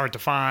was hard to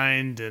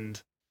find. And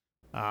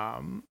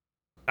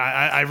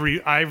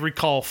I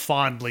recall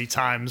fondly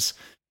times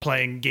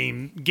playing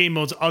game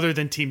modes other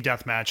than Team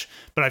Deathmatch,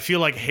 but I feel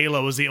like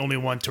Halo was the only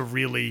one to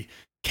really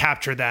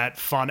capture that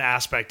fun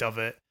aspect of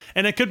it.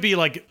 And it could be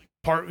like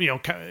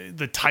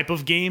the type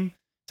of game.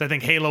 So I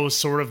think Halo is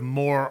sort of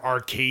more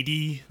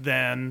arcadey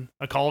than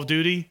a Call of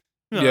Duty.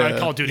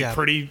 Call of Duty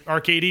pretty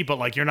arcadey, but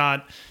like you're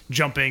not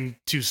jumping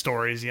 2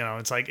 stories.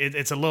 It's like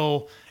it's a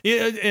little,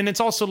 and it's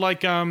also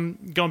like going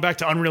back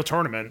to Unreal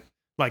Tournament,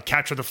 like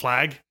Capture the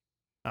Flag.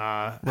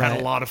 Had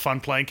a lot of fun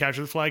playing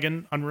Capture the Flag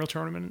in Unreal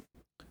Tournament.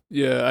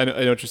 Yeah, I know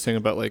what you're saying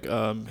about like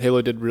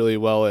Halo did really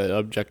well at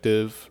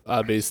objective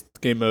based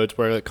game modes,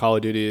 where like Call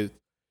of Duty,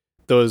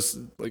 those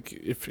like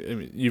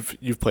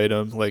you've played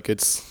them, like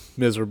it's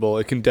miserable.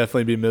 It can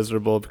definitely be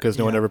miserable because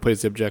no one ever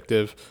plays the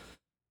objective.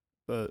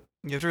 But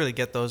You have to really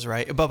get those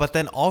right. But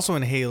then also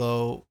in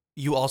Halo,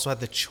 you also had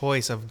the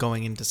choice of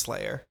going into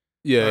Slayer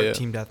or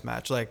Team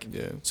Deathmatch. Like,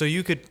 so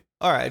you could,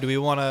 all right, do we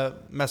want to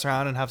mess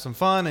around and have some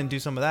fun and do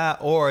some of that?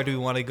 Or do we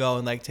want to go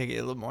and like take it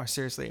a little more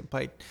seriously and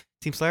play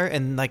Team Slayer?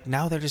 And like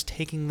now they're just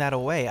taking that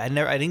away. I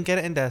didn't get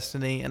it in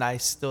Destiny, and I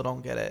still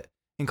don't get it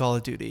in Call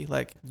of Duty.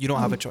 Like, you don't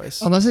have a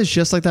choice. unless it's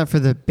just like that for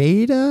the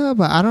beta,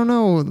 but I don't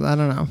know.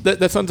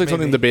 that sounds like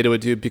something the beta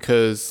would do,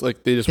 because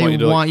like they just They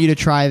want you to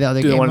try the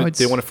other game modes.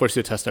 they want to force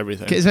you to test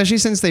everything. Especially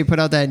since they put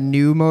out that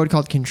new mode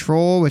called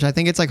Control, which I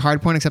think it's like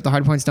Hardpoint, except the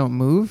hardpoints don't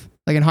move.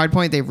 Like in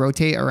Hardpoint, they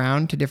rotate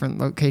around to different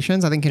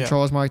locations. I think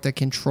Control is more like the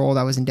Control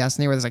that was in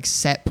Destiny, where there's like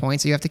set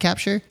points that you have to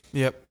capture.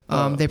 Yep.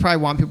 They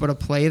probably want people to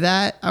play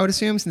that, I would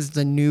assume, since it's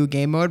a new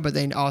game mode, but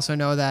they also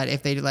know that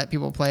if they let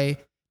people play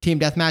Team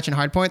Deathmatch and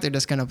Hardpoint, they're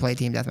just going to play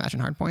Team Deathmatch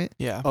and Hardpoint.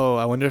 Yeah. Oh,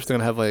 I wonder if they're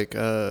gonna have like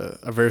a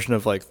version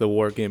of like the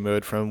war game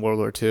mode from World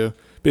War II.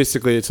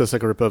 Basically, it's just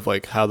like a rip of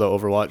like how the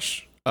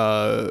Overwatch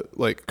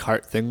like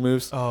cart thing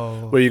moves.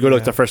 Oh. Where you go to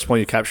like the first point,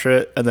 you capture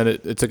it, and then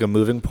it's like a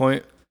moving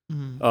point.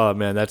 Mhm. Oh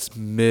man, that's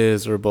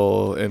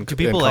miserable. And Do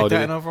people like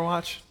that in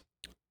Overwatch?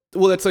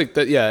 Well, that's like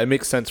that. Yeah, it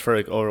makes sense for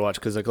like Overwatch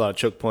because like a lot of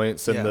choke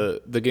points, and Yeah.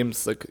 the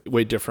game's like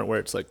way different where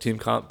it's like team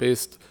comp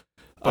based.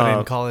 But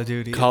in Call of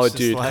Duty, Call it's of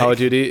just Duty, like, Call of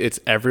Duty, it's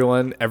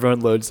everyone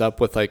loads up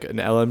with like an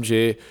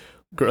LMG,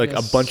 like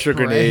a bunch of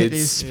They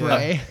grenades,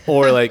 spray.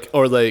 or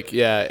like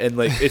yeah, and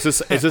like it's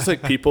just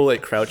like people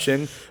like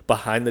crouching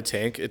behind the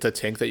tank. It's a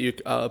tank that you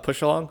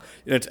push along,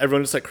 and it's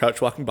everyone just like crouch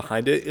walking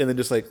behind it, and then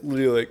just like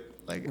literally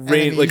like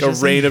rain, like a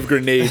rain of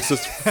grenades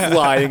just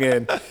flying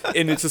in,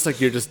 and it's just like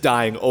you're just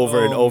dying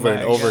over and Oh over and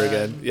my over God.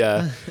 again.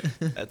 Yeah,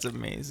 That's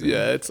amazing.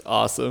 yeah, it's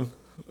awesome.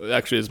 It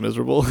actually is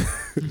miserable.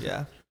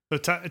 Yeah. So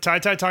Tai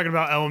talking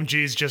about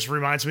LMGs just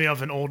reminds me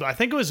of an old, I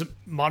think it was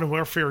Modern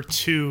Warfare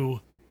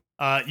 2.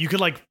 You could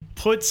like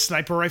put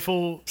sniper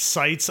rifle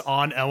sights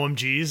on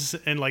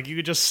LMGs, and like you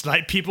could just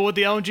snipe people with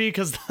the LMG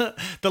because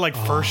the like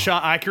first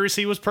shot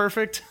accuracy was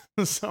perfect.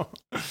 So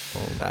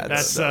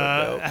that's so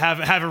dope.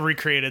 haven't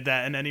recreated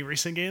that in any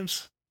recent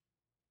games.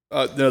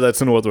 No,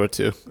 that's in World War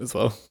II as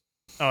well.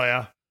 Oh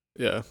yeah.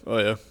 Yeah. Oh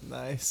yeah.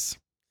 Nice.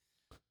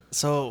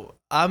 So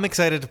I'm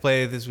excited to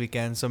play this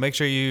weekend. So make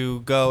sure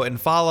you go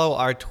and follow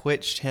our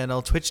Twitch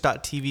channel,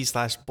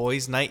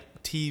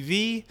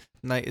 twitch.tv/boysnighttv.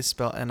 Night is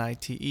spelled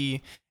Nite.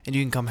 And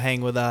you can come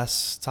hang with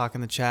us, talk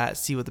in the chat,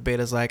 see what the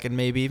beta's like, and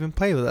maybe even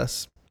play with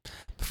us.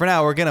 But for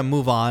now, we're going to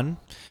move on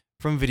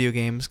from video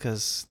games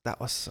because that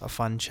was a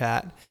fun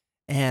chat.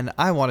 And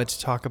I wanted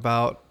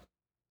to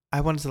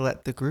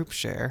let the group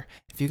share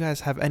if you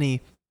guys have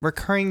any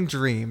recurring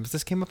dreams.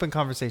 This came up in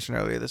conversation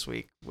earlier this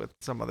week with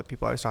some other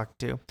people I was talking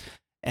to.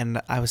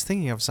 And I was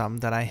thinking of some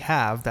that I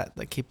have that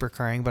like keep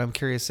recurring, but I'm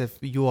curious if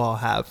you all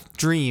have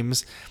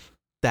dreams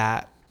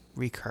that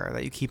recur,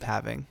 that you keep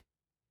having.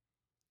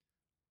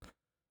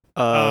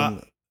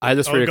 I had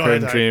this go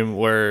recurring ahead, dream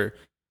where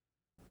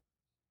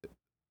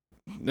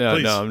Please.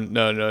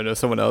 no,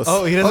 someone else.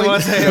 Oh, he doesn't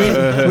want to say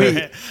it.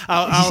 Wait,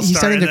 I'll he's start.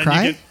 starting and to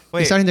then you cry? You're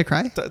Wait, starting to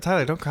cry?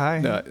 Tyler, don't cry.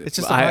 No, It's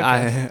just a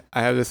podcast.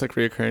 I have this like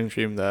recurring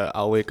dream that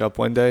I'll wake up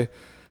one day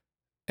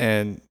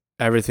and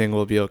everything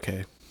will be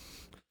okay.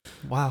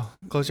 Wow.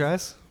 Close your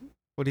eyes.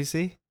 What do you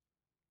see?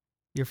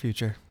 Your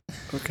future.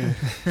 Okay.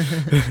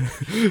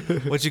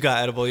 What you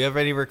got, Edible? You have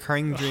any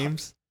recurring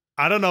dreams?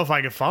 I don't know if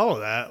I can follow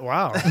that.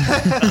 Wow.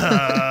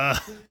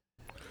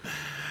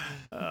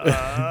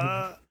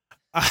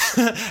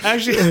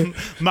 Actually,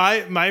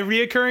 my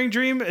reoccurring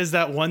dream is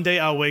that one day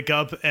I'll wake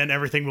up and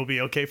everything will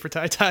be okay for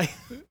Tai Tai.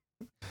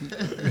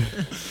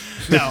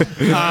 No,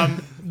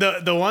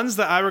 the ones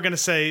that I were gonna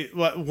say,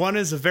 one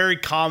is very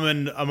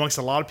common amongst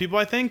a lot of people.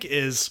 I think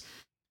is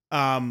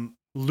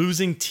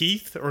losing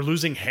teeth or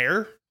losing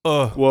hair.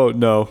 Whoa,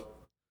 no.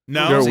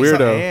 No, You're a Losing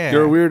some weirdo. hair.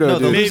 You're a weirdo, No,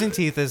 the dude. losing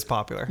teeth is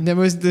popular. There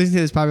was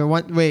this probably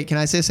one. Wait, can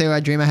I say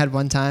what dream I had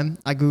one time?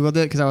 I googled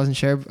it because I wasn't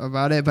sure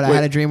about it, but I Wait.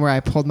 had a dream where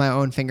I pulled my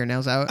own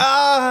fingernails out.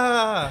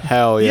 Ah,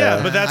 Hell yeah.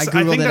 Yeah, but that's- I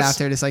googled think it that's-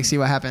 after to like see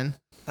what happened.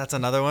 that's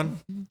another one.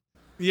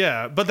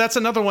 Yeah, but that's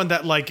another one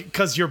that like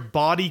because your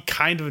body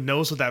kind of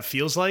knows what that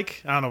feels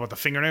like. I don't know about the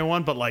fingernail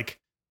one, but like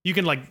you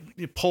can like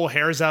pull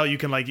hairs out. You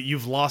can like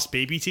you've lost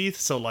baby teeth,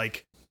 so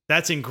like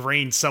that's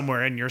ingrained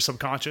somewhere in your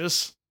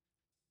subconscious.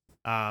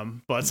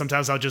 But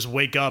sometimes I'll just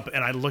wake up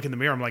and I look in the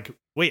mirror. I'm like,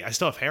 wait, I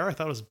still have hair. I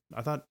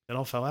thought it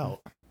all fell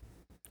out.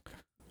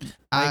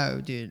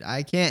 Oh, dude,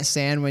 I can't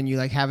stand when you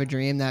like have a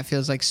dream that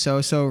feels like so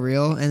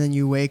real, and then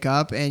you wake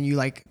up and you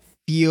like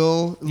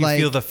feel You like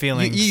feel the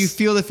feelings. You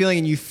feel the feeling,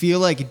 and you feel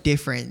like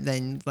different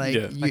than like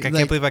Yeah. you, Like I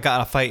can't believe I got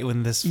in a fight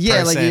with this yeah,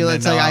 person. like you,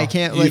 it's and, like I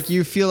can't you like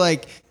you feel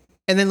like,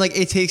 and then like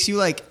it takes you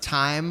like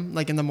time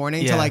like in the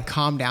morning to Yeah. like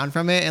calm down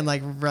from it and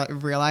like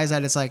realize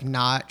that it's like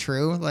not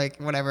true, like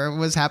whatever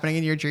was happening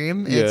in your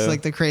dream. It's Yeah.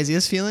 like the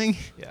craziest feeling.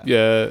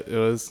 Yeah, it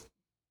was.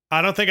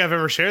 I don't think I've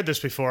ever shared this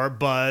before,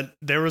 but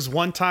there was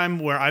one time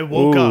where I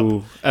woke up.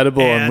 Ooh,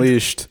 Edible and-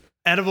 Unleashed.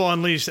 Edible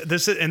Unleashed.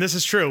 This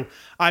is true.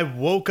 I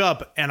woke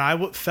up and I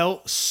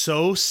felt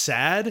so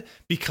sad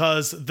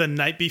because the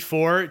night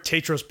before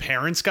Tetro's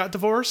parents got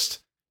divorced,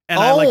 and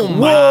I like Oh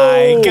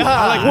my Whoa. God.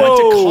 I like went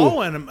to Whoa.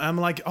 call and I'm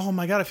like, oh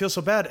my God, I feel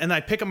so bad. And I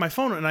pick up my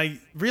phone and I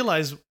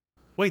realize,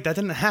 wait, that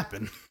didn't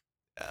happen.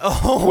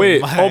 Oh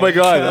Wait, oh my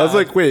god. I was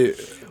like, wait.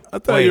 I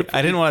thought you wait,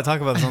 I didn't want to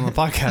talk about this on the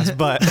podcast,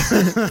 but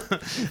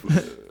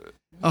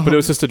Oh, but it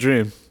was just a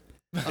dream.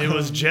 It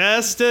was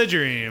just a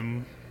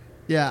dream.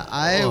 yeah.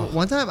 Oh.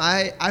 One time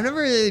I've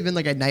never really been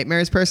like a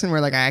nightmares person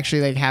where like I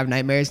actually like have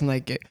nightmares and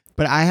like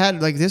but I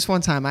had like this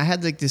one time I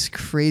had like this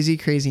crazy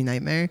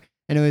nightmare.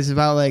 And it was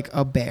about like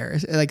a bear,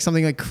 like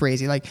something like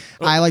crazy. Like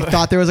I like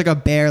thought there was like a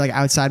bear like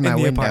outside my In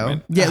the window.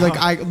 apartment? Yeah,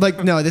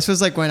 like no, this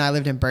was like when I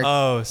lived in Berkeley.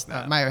 oh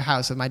snap. My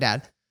house with my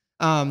dad.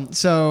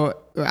 So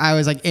I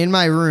was like in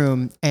my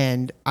room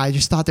and I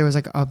just thought there was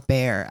like a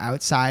bear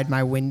outside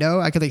my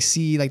window. I could like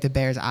see like the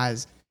bear's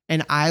eyes,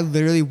 and I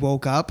literally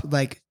woke up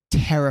like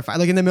terrified,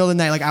 like in the middle of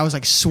the night. Like I was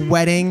like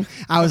sweating.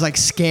 I was like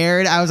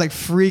scared. I was like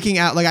freaking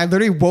out. Like I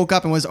literally woke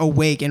up and was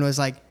awake and was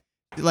like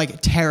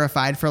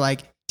terrified for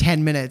like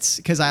 10 minutes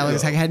because I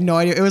was like, I had no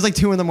idea. It was like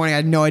 2 a.m. I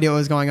had no idea what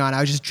was going on. I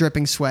was just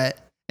dripping sweat.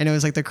 And it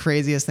was like the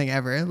craziest thing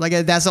ever. Like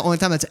that's the only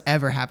time that's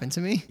ever happened to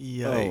me.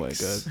 Yikes. Oh my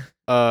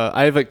god.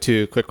 I have like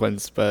two quick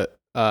ones, but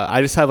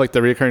I just have like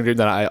the recurring dream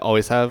that I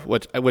always have,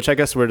 which I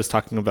guess we're just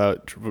talking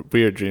about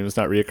weird dreams,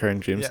 not recurring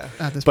dreams. Yeah.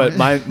 At this But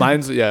point.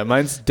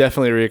 mine's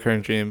definitely a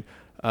recurring dream.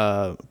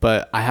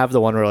 But I have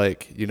the one where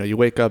like, you know, you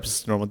wake up,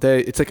 it's a normal day.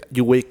 It's like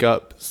you wake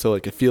up, so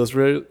like it feels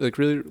really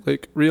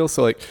like real.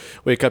 So like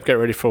wake up, get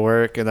ready for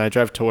work, and then I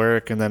drive to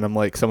work, and then I'm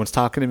like, someone's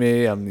talking to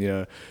me, I'm, you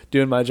know,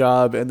 doing my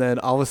job, and then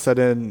all of a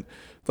sudden,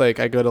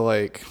 like I go to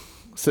like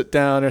sit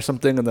down or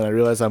something, and then I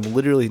realize I'm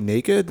literally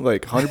naked,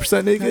 like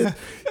 100% naked,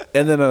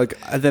 and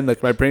then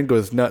like my brain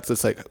goes nuts.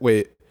 It's like,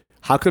 wait,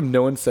 how come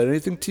no one said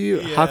anything to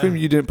you? How come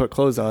you didn't put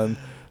clothes on?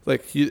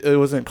 Like it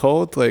wasn't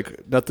cold,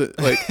 like nothing,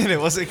 like. And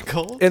it wasn't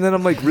cold. And then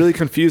I'm like really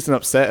confused and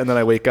upset, and then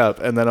I wake up,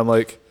 and then I'm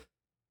like,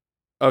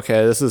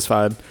 okay, this is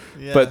fine.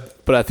 Yeah.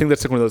 But I think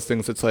that's like one of those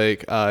things. It's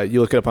like you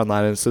look it up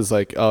online and it says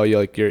like, oh,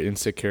 you're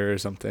insecure or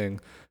something,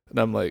 and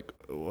I'm like,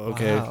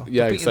 okay, Wow.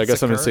 yeah, Don't be so I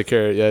guess I'm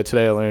insecure. insecure. Yeah,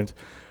 today I learned.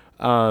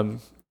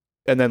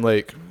 And then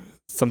like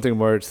something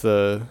more to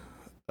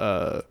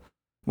the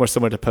more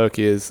similar to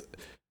Pokey is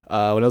when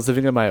I was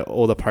living in my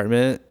old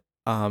apartment,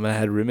 I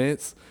had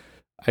roommates.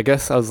 I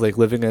guess I was like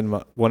living in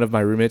one of my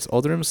roommates'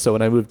 old rooms. So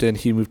when I moved in,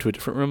 he moved to a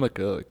different room, like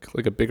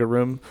a bigger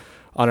room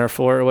on our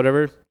floor or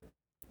whatever.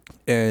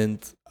 And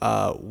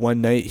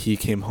one night he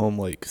came home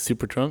like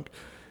super drunk,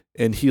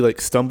 and he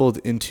like stumbled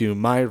into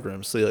my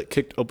room. So he like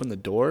kicked open the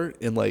door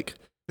and like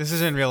This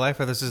is in real life,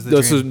 or this is the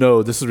this dream?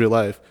 is real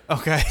life.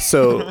 Okay.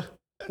 So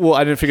well,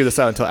 I didn't figure this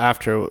out until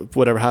after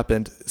whatever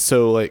happened.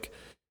 So like,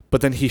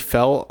 but then he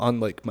fell on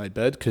like my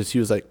bed because he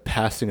was like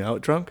passing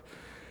out drunk.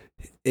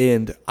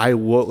 And I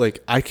woke, like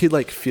I could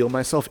like feel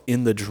myself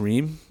in the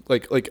dream,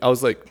 like I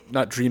was like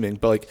not dreaming,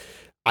 but like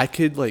I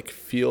could like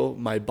feel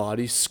my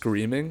body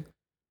screaming,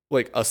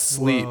 like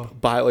asleep Whoa.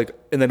 by like,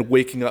 and then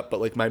waking up, but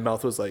like my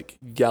mouth was like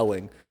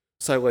yelling.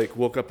 So I like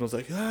woke up and was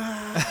like,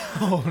 ah.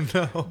 Oh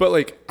no. But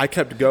like I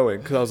kept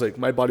going because I was like,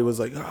 my body was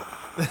like,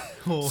 ah.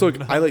 Oh, So like,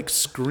 no. I like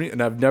scream,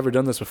 and I've never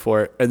done this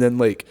before. And then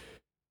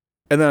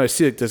I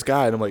see like this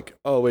guy, and I'm like,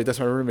 oh wait, that's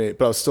my roommate.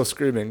 But I was still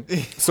screaming.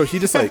 So he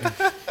just like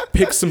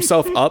picks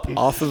himself up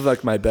off of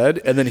like my bed,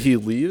 and then he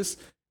leaves,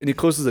 and he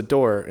closes the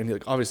door, and he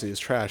like obviously is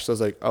trash. So I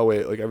was like, oh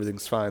wait, like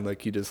everything's fine.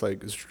 Like he just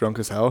like is drunk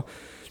as hell.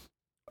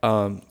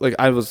 Like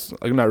I'm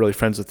not really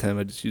friends with him.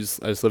 I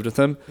just lived with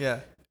him. Yeah.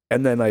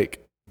 And then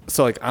like,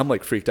 so like I'm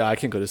like freaked out. I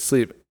can't go to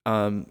sleep.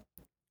 And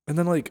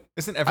then like,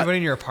 Isn't everybody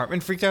in your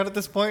apartment freaked out at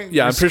this point?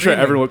 yeah, You're I'm pretty sure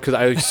screaming. everyone, because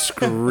I like,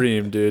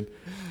 screamed, dude.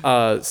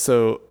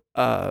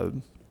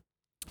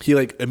 He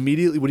like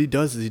immediately, what he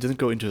does is he doesn't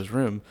go into his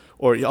room,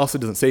 or he also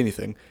doesn't say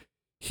anything.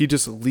 He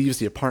just leaves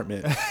the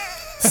apartment.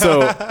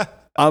 So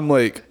I'm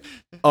like,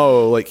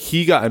 oh, like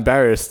he got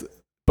embarrassed,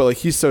 but like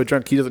he's so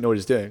drunk he doesn't know what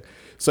he's doing.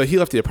 So he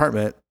left the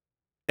apartment,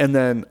 and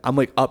then I'm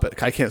like up,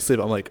 I can't sleep.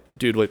 I'm like,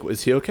 dude, like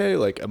is he okay?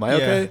 Like, am I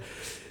okay?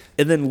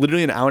 And then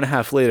literally an hour and a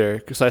half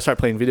later, so I start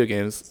playing video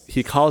games,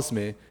 he calls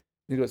me and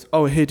he goes,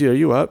 oh hey dude, are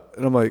you up?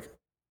 And I'm like,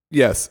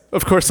 yes,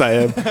 of course I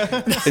am.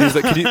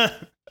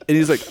 And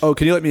he's like, oh,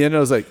 can you let me in? And I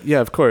was like,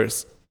 yeah, of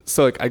course.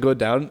 So like I go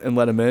down and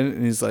let him in,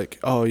 and he's like,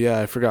 oh yeah,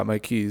 I forgot my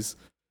keys.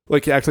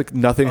 Like he acts like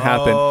nothing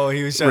happened. Oh,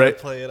 he was trying Right.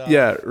 to play it off.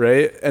 Yeah,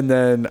 right. And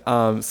then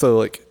so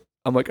like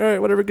I'm like, all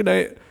right, whatever, good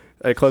night.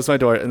 I close my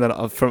door, and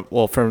then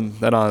from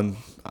then on,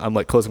 I'm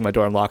like closing my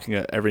door and locking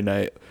it every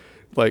night.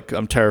 Like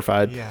I'm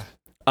terrified. Yeah.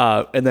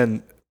 And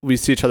then we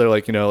see each other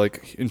like, you know,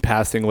 like in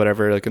passing,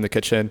 whatever, like in the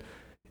kitchen.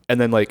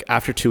 And then like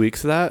after 2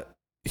 weeks of that,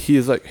 he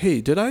is like,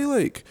 hey, did I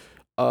like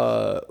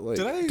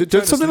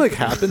did something like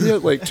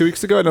happen like 2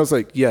 weeks ago? And I was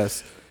like,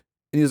 yes.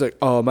 And he was like,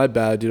 oh, my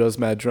bad, dude, I was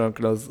mad drunk.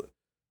 And I was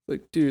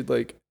like, dude,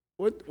 like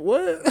what?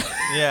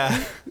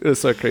 Yeah. It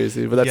was so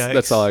crazy. But that's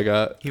Yikes. all I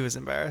got. He was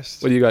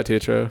embarrassed. What do you got,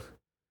 Teatro?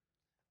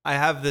 I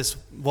have this.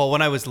 Well,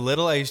 when I was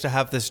little, I used to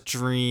have this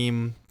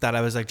dream that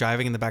I was like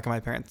driving in the back of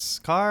my parents'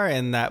 car,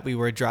 and that we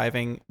were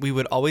driving. We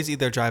would always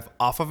either drive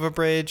off of a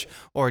bridge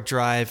or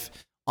drive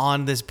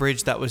on this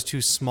bridge that was too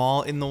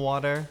small in the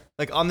water,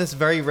 like on this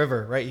very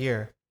river right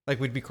here. Like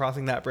we'd be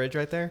crossing that bridge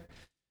right there,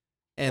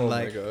 and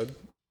my like God.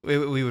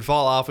 we would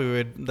fall off.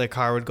 The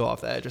car would go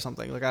off the edge or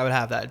something. Like I would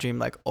have that dream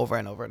like over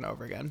and over and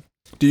over again.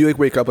 Do you like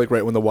wake up like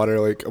right when the car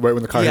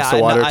hits the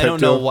I water? I don't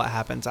type know deal? what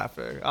happens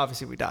after.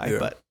 Obviously, we die, Yeah.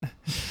 but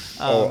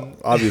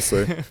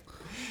Obviously.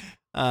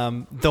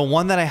 The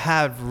one that I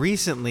had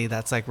recently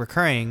that's like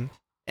recurring,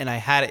 and I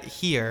had it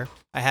here.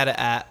 I had it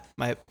at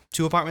my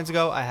 2 apartments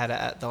ago. I had it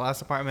at the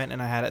last apartment,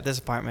 and I had it at this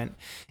apartment.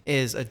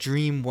 Is a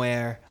dream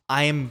where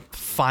I am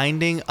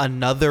finding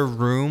another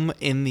room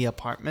in the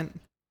apartment.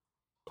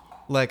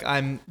 Like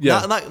I'm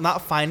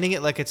not finding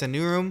it like it's a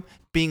new room.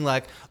 Being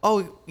like,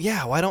 oh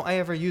yeah, why don't I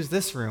ever use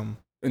this room?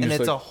 And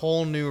it's a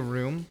whole new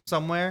room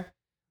somewhere.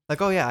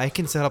 Like, oh yeah, I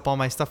can set up all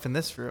my stuff in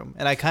this room.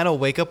 And I kind of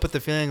wake up with the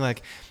feeling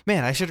like,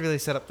 man, I should really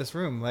set up this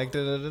room. Like,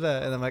 da da da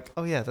da. And I'm like,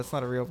 oh yeah, that's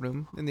not a real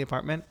room in the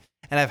apartment.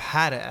 And I've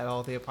had it at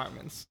all the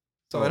apartments,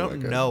 so I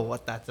don't know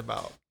what that's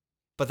about.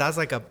 But that's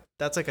like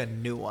a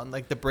new one.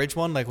 Like the bridge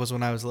one, like was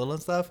when I was little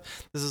and stuff.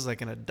 This is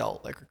like an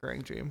adult, like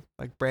recurring dream,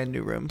 like brand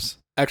new rooms.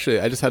 Actually,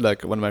 I just had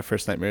like one of my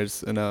first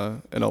nightmares in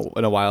a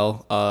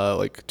while,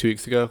 like 2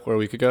 weeks ago or a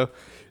week ago.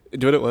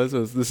 Do you know what it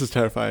was? This is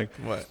terrifying.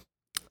 What?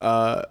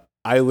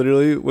 I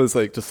literally was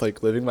like just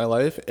like living my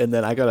life, and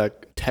then I got a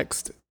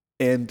text,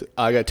 and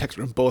I got a text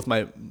from both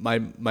my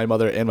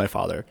mother and my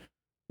father,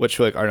 which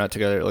like are not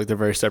together. Like they're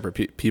very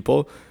separate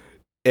people,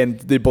 and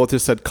they both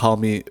just said call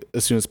me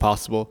as soon as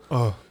possible.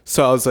 Oh.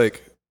 So I was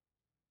like,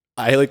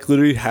 I like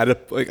literally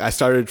I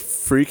started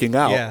freaking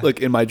out like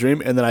in my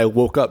dream, and then I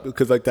woke up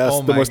because like that's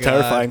the most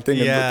terrifying thing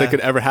that could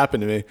ever happen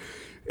to me.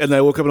 And then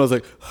I woke up and I was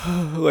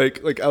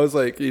like, like I was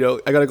like, you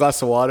know, I got a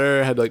glass of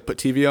water, had to like put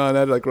TV on, I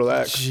had to like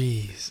relax.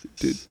 Jeez,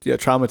 dude. Yeah,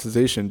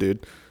 traumatization,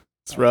 dude.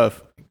 It's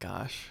rough.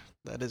 Gosh,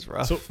 that is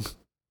rough. So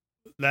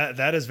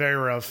that is very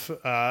rough.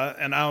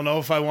 And I don't know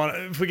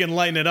if we can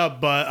lighten it up,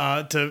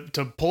 but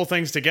to pull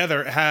things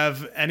together,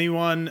 have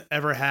anyone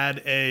ever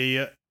had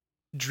a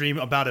dream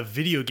about a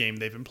video game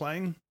they've been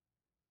playing?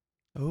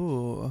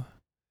 Ooh.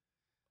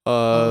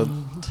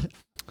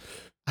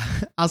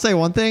 I'll say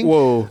one thing.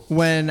 Whoa.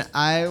 When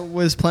I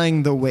was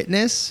playing The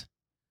Witness,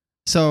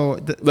 so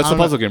that's the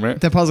puzzle game, right?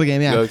 The puzzle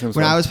game, yeah. When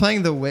fun. I was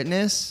playing The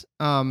Witness,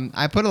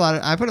 I put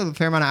a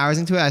fair amount of hours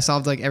into it.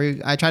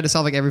 I tried to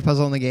solve like every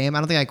puzzle in the game. I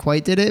don't think I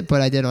quite did it,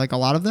 but I did like a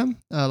lot of them.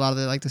 A lot of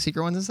the like the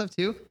secret ones and stuff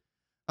too.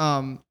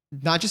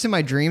 Not just in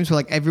my dreams, but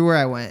like everywhere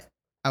I went,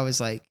 I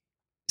was like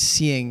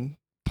seeing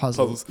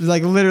puzzles.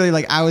 Like literally,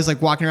 like I was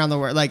like walking around the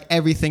world, like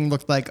everything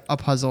looked like a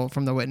puzzle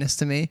from The Witness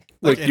to me.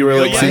 Like you were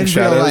like seeing In real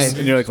shadows life.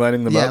 and you're like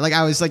lining them up. Yeah, like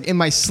I was like in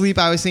my sleep,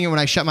 I was seeing it. When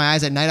I shut my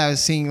eyes at night, I was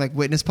seeing like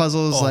Witness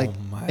puzzles. Oh like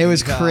my it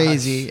was gosh.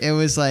 crazy. It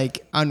was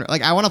like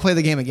like I want to play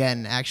the game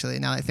again. Actually,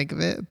 now that I think of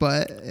it,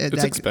 but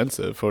It's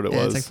expensive for what it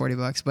was. It's like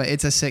 $40, but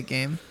it's a sick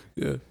game.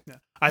 Yeah.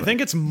 I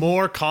think it's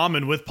more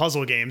common with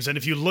puzzle games, and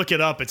if you look it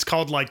up, it's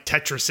called like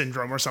Tetris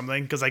syndrome or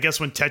something. Because I guess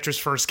when Tetris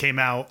first came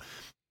out,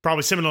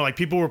 probably similar. Like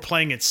people were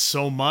playing it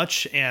so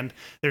much, and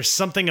there's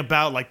something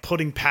about like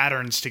putting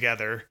patterns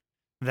together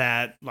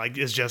that like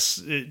it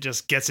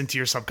just gets into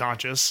your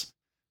subconscious.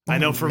 I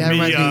know for That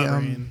me,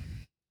 reminds me,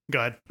 go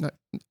ahead.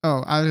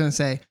 Oh, I was gonna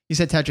say, you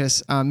said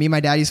Tetris. Me and my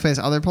dad used to play this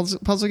other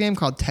puzzle game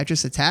called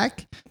Tetris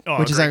Attack, Oh,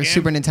 which is great like a game.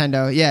 Super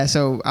Nintendo. Yeah.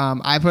 So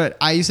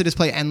I used to just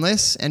play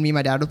Endless, and me and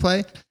my dad would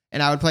play,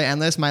 and I would play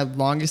Endless. My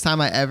longest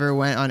time I ever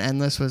went on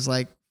Endless was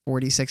like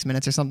 46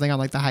 minutes or something on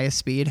like the highest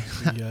speed,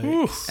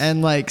 Oof.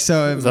 and like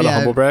so. Is that a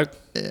humble brag?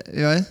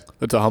 What?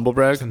 That's a humble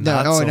brag. No,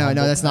 Not oh so no,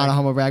 humble that's not a brag.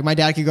 humble brag. My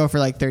dad could go for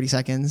like 30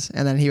 seconds,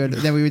 and then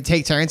then we would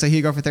take turns. So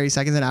he'd go for 30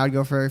 seconds, and I would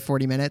go for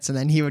 40 minutes, and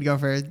then he would go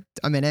for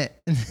a minute.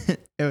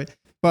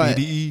 But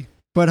BDE.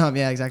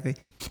 yeah, exactly.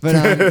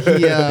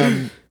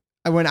 But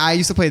when I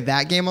used to play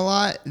that game a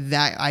lot,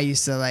 that I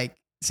used to like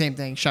same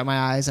thing, shut my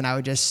eyes, and I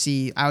would just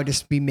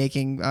be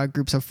making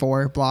groups of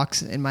 4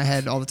 blocks in my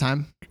head all the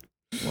time.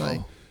 Like,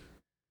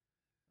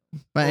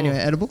 but anyway,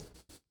 edible.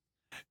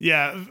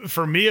 Yeah,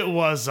 for me it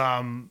was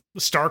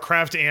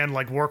StarCraft and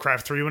like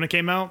Warcraft 3 when it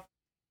came out.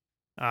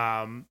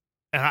 And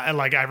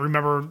I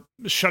remember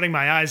shutting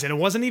my eyes, and it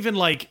wasn't even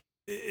like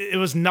it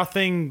was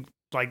nothing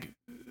like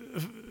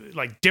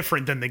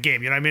different than the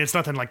game. You know what I mean? It's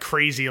nothing like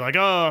crazy, like,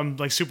 oh, I'm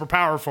like super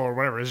powerful or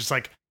whatever. It's just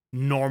like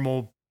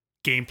normal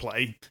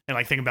gameplay and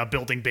like thinking about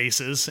building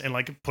bases and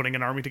like putting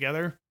an army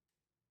together.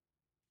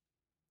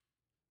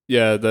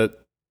 Yeah,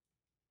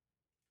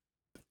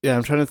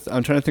 I'm trying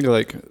to think of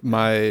like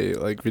my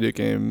like video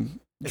game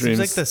It dreams. seems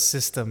like the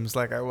systems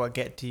like are what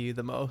get to you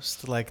the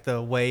most. Like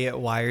the way it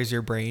wires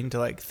your brain to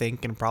like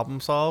think and problem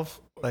solve.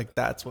 Like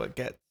that's what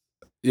gets.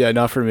 Yeah,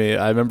 not for me.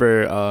 I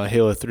remember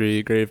Halo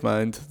 3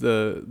 Gravemind,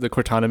 the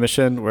Cortana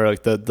mission where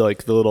like the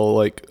little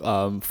like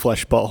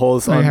flesh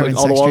buttholes Where on you're like having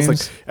all the sex walls.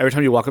 dreams? Like every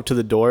time you walk up to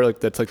the door, like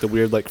that's like the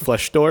weird like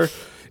flesh door.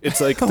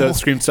 It's like the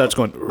screen starts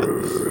going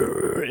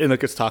and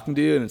like it's talking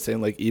to you and it's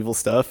saying like evil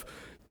stuff.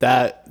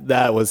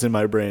 That was in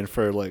my brain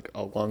for like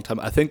a long time.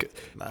 I think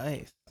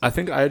Nice. I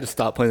had to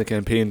stop playing the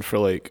campaign for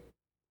like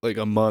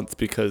a month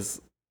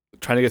because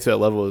trying to get to that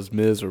level was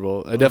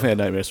miserable. I definitely had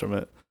nightmares from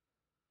it.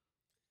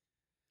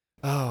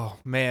 Oh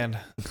man,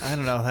 I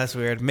don't know. That's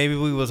weird. Maybe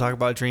we will talk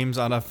about dreams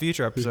on a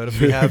future episode if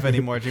we have any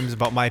more dreams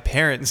about my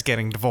parents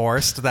getting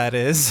divorced. That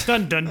is.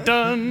 Dun dun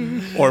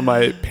dun. Or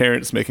my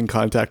parents making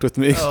contact with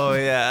me. Oh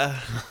yeah.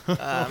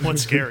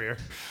 What's scarier?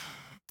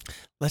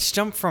 Let's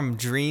jump from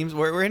dreams.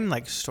 We're in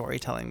like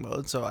storytelling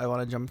mode, so I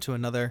want to jump to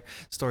another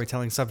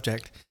storytelling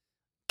subject.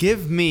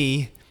 Give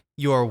me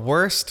your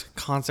worst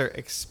concert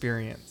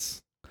experience.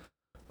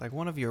 Like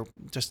one of your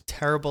just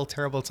terrible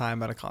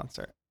time at a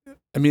concert.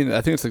 I mean,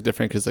 I think it's like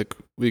different because like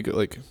we go,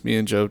 like me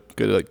and Joe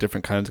go to like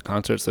different kinds of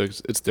concerts, so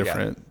it's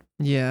different.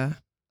 Yeah.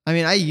 I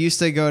mean, I used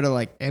to go to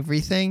like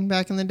everything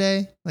back in the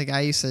day. Like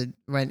I used to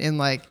went in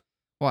like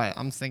what?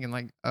 I'm thinking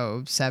like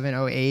 07,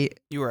 08,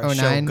 You were a 09.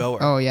 show goer.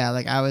 Oh yeah,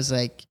 like I was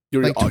like You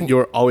were Like you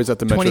were always at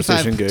the Metro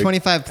Station 25, gig.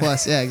 25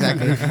 plus. Yeah,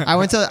 exactly.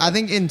 I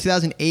think in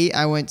 2008,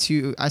 I went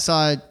to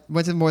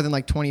more than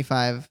like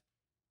 25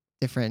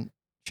 different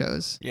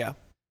shows. Yeah.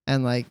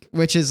 And like,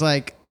 which is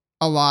like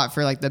a lot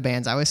for like the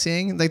bands I was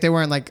seeing. Like they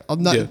weren't like,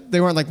 Yeah. they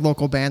weren't like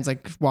local bands,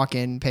 like walk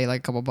in, pay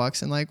like a couple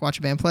bucks and like watch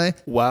a band play.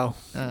 Wow.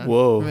 Uh,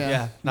 Whoa.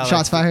 Yeah. Not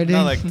Shots like, fired, dude.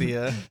 Not like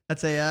the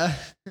That's a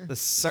I'll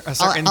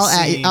certain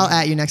at you, scene. I'll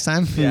at you next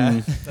time.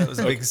 Yeah, that was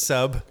a big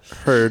sub.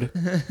 Heard.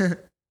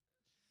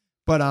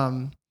 But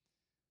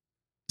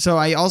so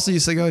I also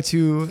used to go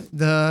to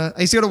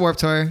Warped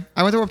Tour.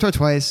 I went to Warped Tour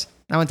twice.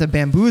 I went to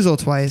Bamboozle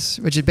twice,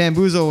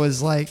 Bamboozle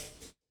was like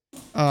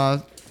a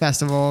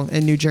festival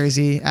in New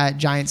Jersey at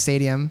Giant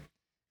Stadium,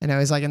 and it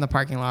was like in the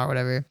parking lot or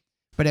whatever.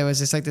 But it was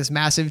just like this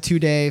massive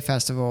 2-day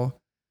festival.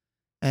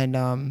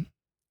 And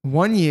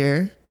one year,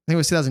 I think it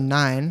was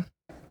 2009,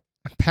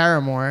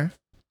 Paramore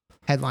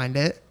headlined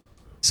it.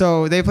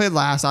 So they played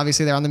last.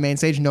 Obviously, they're on the main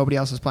stage. Nobody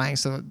else was playing,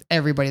 so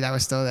everybody that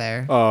was still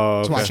there Oh,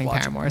 was okay. watching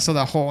Paramore. So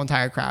the whole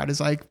entire crowd is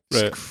like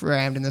Right.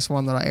 crammed in this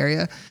one little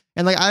area.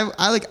 And like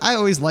I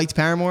always liked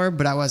Paramore,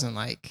 but I wasn't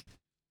like,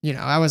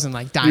 I wasn't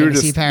like dying You were to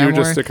just see Paramore. you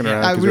were just sticking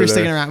around. 'cause We you were there.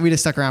 sticking around. We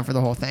just stuck around for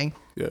the whole thing.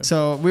 Yeah.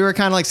 So we were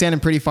kind of like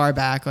standing pretty far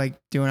back, like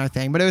doing our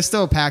thing, but it was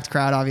still a packed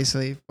crowd,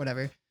 obviously,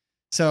 whatever.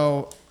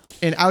 So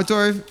in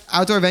outdoor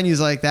venues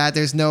like that,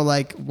 there's no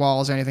like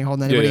walls or anything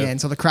holding anybody Yeah. in.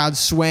 So the crowd's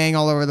swaying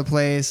all over the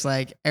place,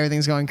 like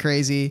everything's going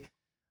crazy.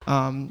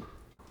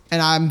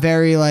 And I'm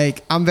very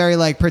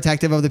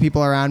protective of the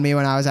people around me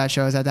when I was at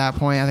shows at that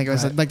point. I think it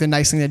was Right. like the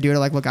nice thing to do to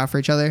like look out for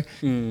each other.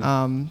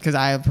 Mm. Because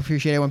I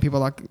appreciate it when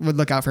people would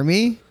look out for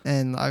me,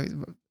 and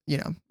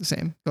the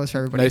same goes for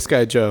everybody. Nice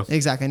guy, Joe.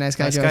 Exactly, nice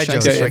guy Nice Joe. guy strikes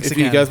Joe. Yeah, again. Strikes if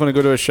you again. guys want to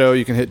go to a show,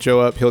 you can hit Joe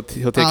up. He'll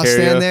take I'll care of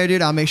stand you. there,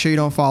 dude. I'll make sure you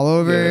don't fall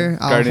over. Yeah.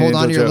 I'll Guardian hold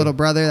on to Angel your Joe. little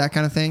brother, that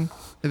kind of thing.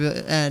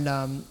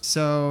 And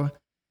so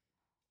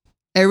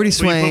everybody's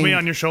Will you swaying. put me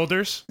on your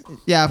shoulders?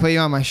 Yeah, I'll put you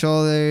on my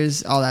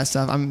shoulders, all that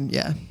stuff.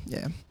 Yeah.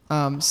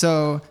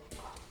 So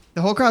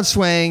the whole crowd's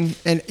swaying,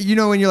 and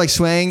when you're like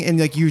swaying and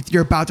like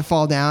you're about to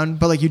fall down,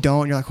 but like you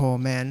don't, you're like, oh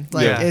man,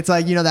 like Yeah. it's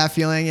like that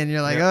feeling, and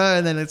you're like, Yeah. oh,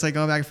 and then it's like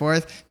going back and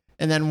forth.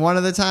 And then one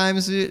of the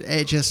times, dude,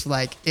 it just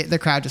like the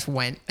crowd just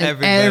went. And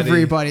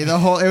Everybody. the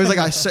whole. It was like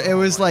it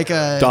was like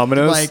a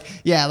Dominoes?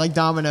 like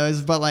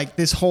dominoes. But like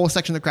this whole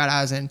section of the crowd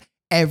I was in,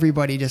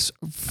 everybody just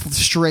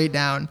straight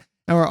down,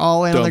 and we're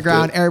all in on the Dumped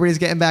ground. it. Everybody's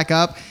getting back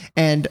up,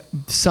 and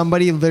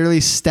somebody literally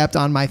stepped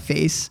on my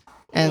face,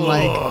 and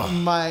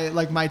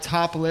my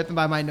top lip and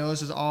by my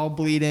nose was all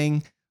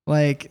bleeding.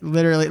 Like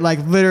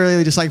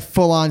literally just like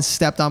full on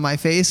stepped on my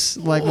face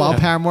while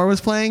Paramore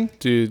was playing,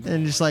 Dude,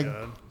 and just like.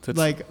 that's-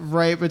 Like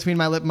right between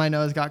my lip and my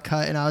nose got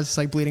cut, and I was just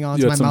like bleeding all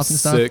you into had my some mouth and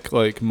stuff. sick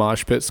like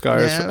mosh pit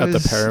scars Yeah, it at the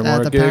was Paramore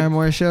at the gig.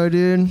 Paramore show,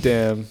 dude.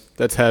 Damn,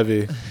 that's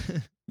heavy.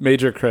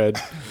 Major cred.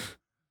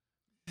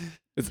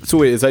 So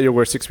wait, is that your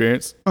worst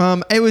experience?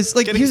 It was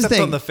like Getting here's the stepped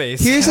thing. on the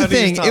face. Here's How the do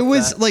you thing. top It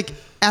was that? like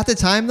at the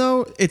time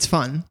though, it's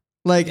fun.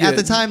 Like at Yeah.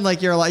 the time,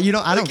 like you're like you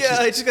don't. I don't.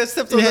 I just got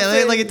stepped on the Yeah,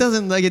 face. like it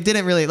doesn't like it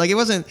didn't really like it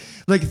wasn't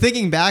like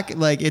thinking back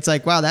like it's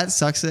like wow that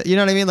sucks, you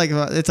know what I mean, like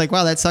it's like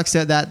wow that sucks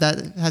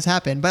that has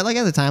happened, but like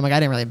at the time like I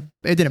didn't really,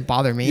 it didn't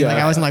bother me. Yeah. Like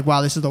I wasn't like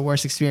wow this is the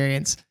worst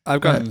experience, I've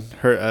gotten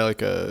hurt at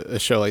like a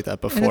show like that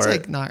before. and it's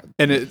like not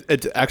And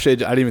it actually,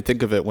 I didn't even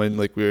think of it when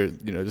like we were,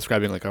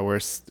 describing like our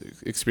worst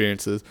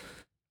experiences.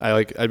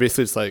 I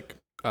basically just like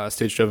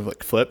stage driven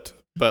like flipped,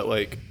 but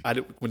like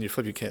when you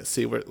flip, you can't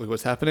see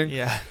what's happening.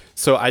 yeah.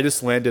 So I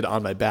just landed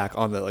on my back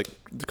on the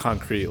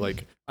concrete.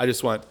 Like I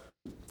just went,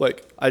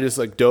 I just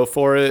dove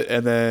for it,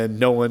 and then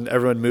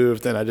everyone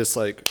moved, and I just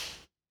like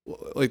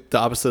the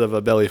opposite of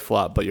a belly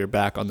flop, but you're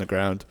back on the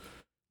ground.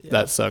 Yeah.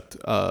 That sucked.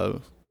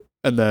 And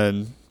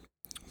then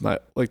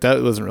that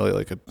wasn't really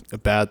like a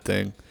bad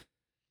thing,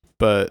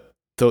 but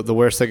the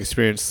worst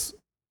experience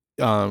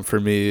for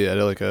me at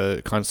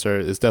a concert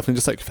is definitely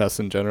just like fests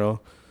in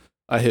general.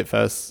 I hate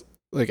fests.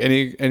 Like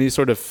any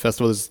sort of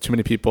festival, there's too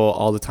many people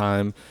all the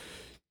time.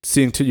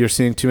 You're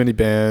seeing too many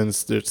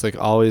bands. It's like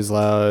always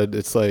loud.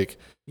 It's like,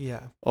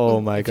 Yeah.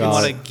 oh my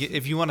god.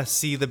 If you want to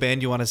see the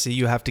band you want to see,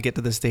 you have to get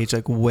to the stage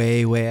like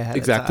way ahead.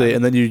 Exactly. Of time.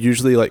 And then you're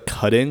usually like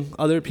cutting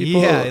other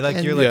people. Yeah, like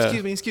And- you're like,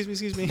 Yeah.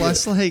 excuse me.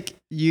 plus like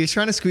you're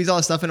trying to squeeze all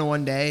this stuff into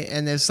one day,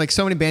 and there's like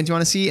so many bands you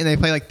want to see, and they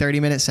play like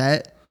 30-minute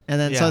set, and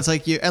then so Yeah. it's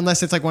like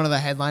unless it's like one of the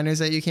headliners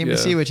that you came Yeah.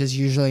 to see, which is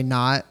usually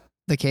not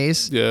the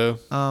case. Yeah.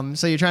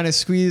 So you're trying to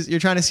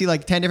see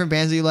like 10 different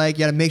bands that you like. You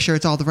got to make sure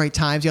it's all the right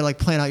times. You got to like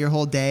plan out your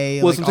whole day.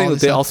 Well, like, something all that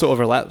this they stuff. also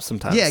overlap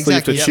sometimes. Yeah, So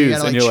exactly. you have to choose, you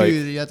gotta, and like, you're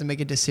choose. You have to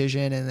make a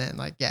decision, and then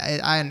like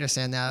I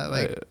understand that.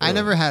 Like I yeah.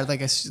 never had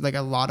like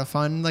a lot of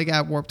fun like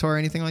at Warped Tour or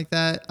anything like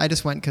that. I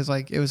just went because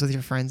like it was with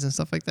your friends and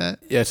stuff like that.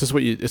 yeah, it's just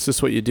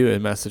what you do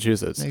in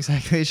Massachusetts.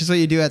 Exactly. It's just what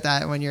you do at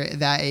that when you're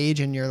that age,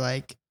 and you're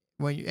like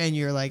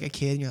you're like a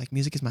kid, and you're like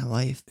music is my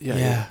life. Yeah.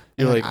 Yeah.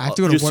 You're Like, like, I have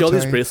to go to you see all Warped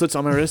these Tour. bracelets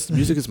on my wrist?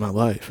 Music is my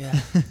life. Yeah.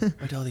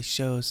 Went to all these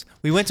shows.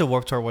 We went to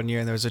Warped Tour one year,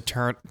 and there was a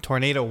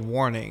tornado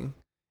warning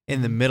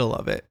in the middle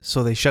of it,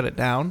 so they shut it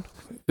down.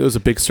 It was a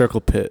big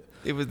circle pit.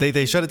 It was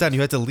they shut it down.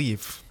 You had to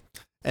leave,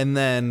 and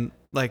then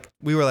like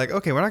we were like,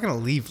 okay, we're not gonna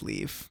leave.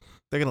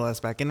 They're gonna let us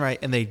back in, right?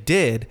 And they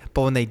did.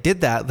 But when they did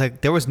that,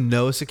 like there was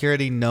no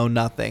security, no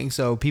nothing.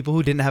 So people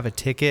who didn't have a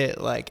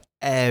ticket, like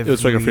everybody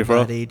was like a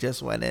free-for-all?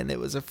 just went in. It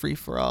was a free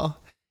for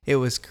all. It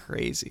was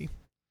crazy.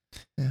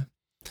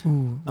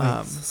 Ooh,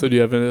 wait. So do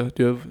you have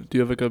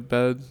like a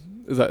bad?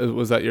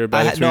 Was that your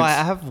bad No, experience?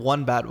 I have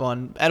one bad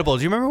one. Edible.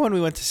 Do you remember when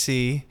we went to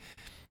see?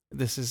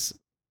 This is.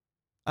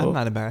 I'm Oh.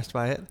 not embarrassed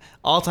by it.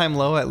 All Time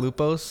Low at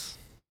Lupo's.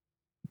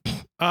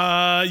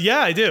 Yeah,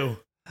 I do.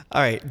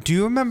 All right. Do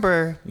you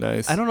remember?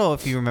 Nice. I don't know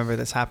if you remember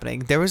this happening.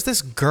 There was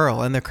this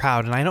girl in the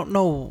crowd, and I don't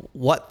know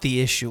what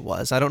the issue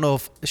was. I don't know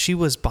if she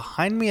was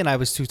behind me and I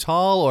was too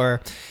tall, or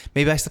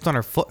maybe I stepped on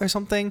her foot or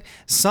something.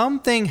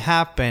 Something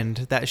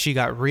happened that she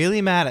got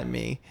really mad at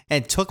me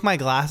and took my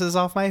glasses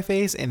off my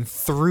face and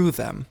threw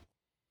them.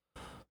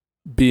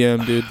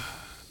 BM, dude.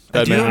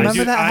 Bad Do you man.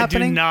 remember that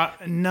happening? Not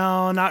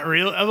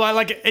really. Well,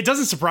 like it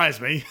doesn't surprise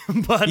me,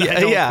 but I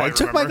don't Yeah. I quite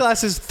took my remember.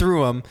 glasses,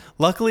 threw them.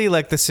 Luckily,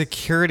 like the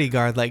security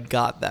guard like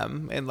got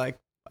them and like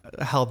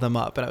held them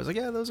up, and I was like,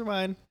 yeah, those are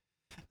mine.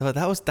 But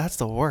that's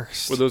the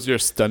worst. Were those your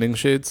stunning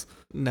shades?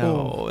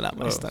 No, not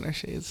my Oh. stunner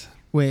shades.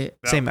 Wait,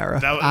 Same era.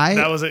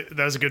 That was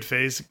a good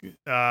phase.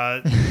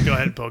 Go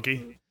ahead,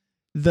 Pokey.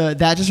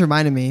 that just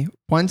reminded me.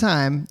 One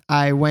time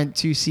I went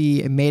to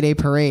see a Mayday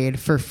Parade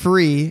for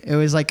free. It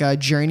was like a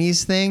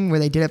Journeys thing where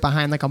they did it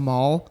behind like a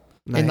mall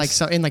in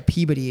like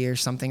Peabody or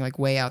something, like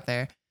way out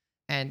there.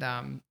 And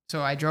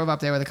so I drove up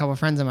there with a couple of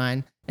friends of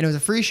mine, and it was a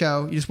free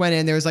show. You just went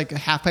in. There was like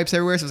half pipes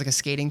everywhere, so it was like a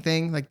skating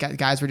thing. Like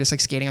guys were just like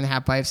skating on the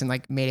half pipes, and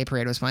like Mayday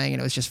Parade was playing,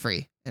 and it was just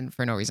free and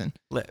for no reason.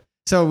 Lit.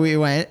 So we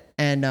went,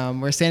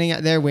 and we're standing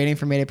out there waiting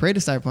for Mayday Parade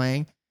to start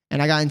playing,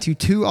 and I got into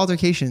two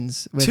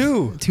altercations.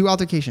 Two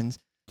altercations.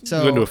 So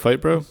You got into a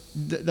fight, bro?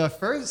 the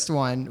first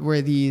one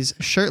were these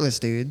shirtless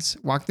dudes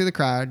walk through the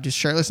crowd, just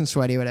shirtless and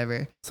sweaty,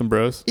 whatever. Some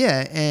bros?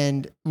 Yeah,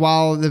 and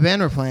while the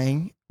band were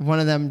playing, one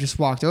of them just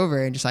walked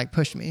over and just like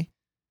pushed me,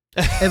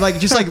 and like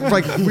just like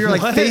we were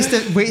like face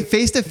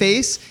to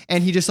face,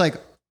 and he just like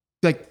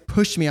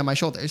pushed me on my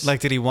shoulders. Like,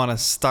 did he want to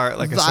start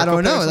like a I circle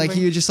don't pit or know. Like something?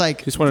 he was just like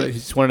He just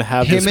wanted to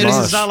have Him this and This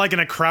his- is mosh. not like in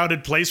a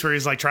crowded place where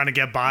he's like trying to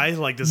get by.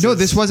 Like this. no, is,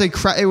 this was a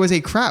crowd. It was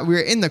a crowd. We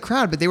were in the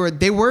crowd, but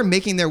they were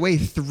making their way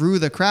through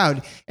the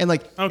crowd, and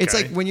like it's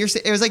Okay. like when it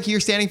was like you're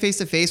standing face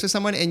to face with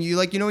someone, and you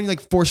like when you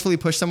like forcefully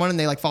push someone and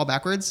they like fall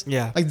backwards.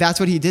 Yeah. like that's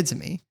what he did to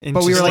me.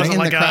 But we It were like wasn't in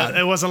like the crowd.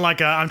 it wasn't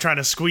like I'm trying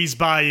to squeeze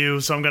by you,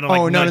 so I'm gonna like.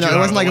 Oh no, nudge no, you it out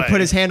wasn't of like the a put way.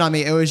 his hand on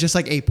me. It was just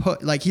like a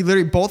put. Like he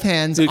literally both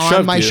hands He on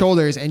shoved my you.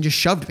 shoulders and just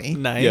shoved me.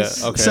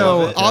 Nice. Yeah, okay. So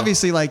Love it, yeah.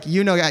 obviously, like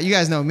you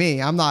guys know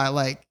me. I'm not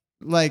like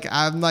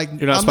I'm like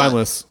You're not I'm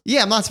spineless.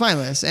 Yeah, I'm not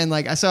spineless, and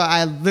like so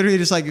I literally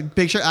just like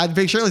big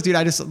shirtless dude.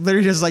 I just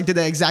literally just like did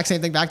the exact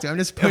same thing back to him.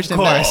 Just pushed him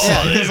back. course.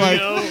 Yeah, There just we like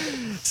go.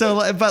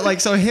 so. But like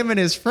so, him and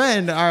his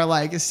friend are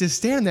like it's just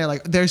standing there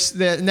like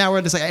now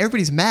we're just like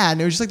everybody's mad.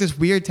 And it was just like this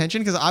weird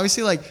tension because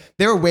obviously like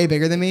they were way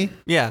bigger than me.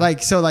 Yeah.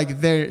 Like so like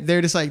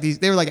they're just like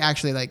they were like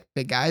actually like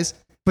big guys.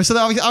 But so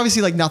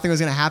obviously like nothing was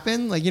gonna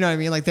happen, like you know what I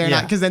mean, like they're Yeah.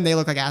 not because then they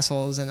look like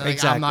assholes and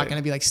like I'm not Exactly.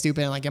 gonna be like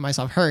stupid and like get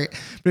myself hurt. But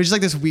it was just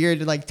like this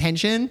weird like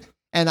tension,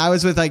 and I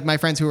was with like my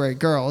friends who were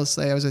girls,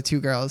 like I was with two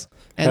girls,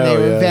 and they Hell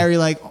were yeah.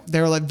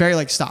 very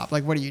like stop,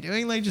 like what are you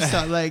doing, like just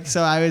stop, like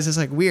so I was just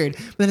like weird.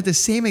 But then at the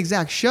same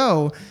exact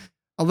show,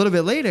 a little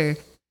bit later,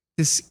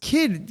 this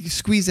kid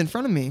squeezed in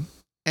front of me,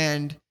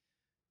 and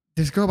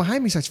this girl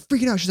behind me starts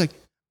freaking out. She's like,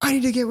 I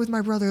need to get with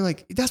my brother.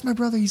 Like, that's my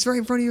brother. He's right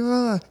in front of you. blah,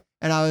 blah, blah."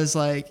 And I was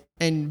like,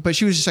 but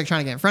she was just like trying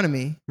to get in front of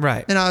me.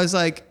 Right. And I was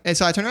like, and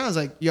so I turned around. I was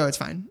like, yo, it's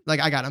fine.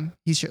 Like, I got him.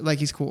 He's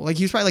cool. Like,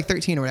 he was probably like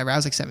 13 or whatever. I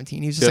was like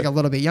 17. He was just Yeah. like a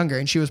little bit younger.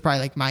 And she was probably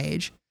like my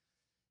age.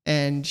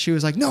 And she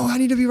was like, no, I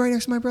need to be right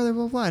next to my brother,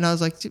 blah, blah, blah. And I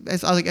was like,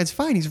 it's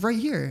fine. He's right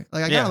here.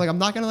 Like, I got Yeah. him. Like, I'm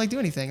not going to like do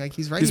anything. Like,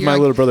 he's right He's here. my Like,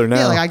 little brother now.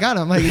 yeah, like I got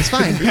him. Like it's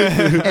fine.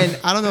 And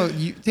I don't know.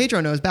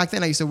 Tetro knows. Back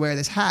then, I used to wear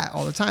this hat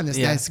all the time. This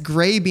Yeah. nice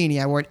gray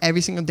beanie. I wore it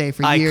every single day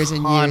for years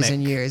and years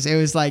and Iconic. years. It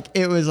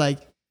was like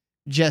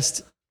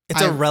just. It's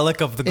a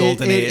relic of the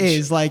golden It age.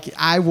 is like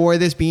I wore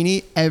this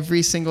beanie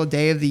every single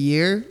day of the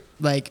year.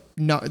 Like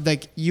no,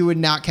 like you would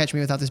not catch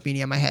me without this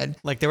beanie on my head.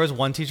 Like there was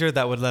one teacher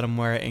that would let him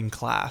wear it in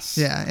class.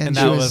 Yeah, and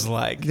she that was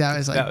like big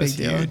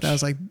deal. huge. That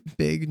was like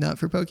big nut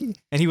for Pokey.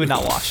 And he would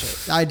not wash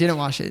it. I didn't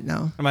wash it.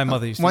 No. And my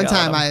mother used to One yell at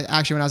time,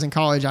 him. when I was in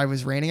college, I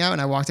was raining out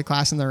and I walked to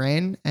class in the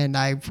rain and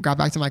I got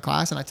back to my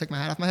class and I took my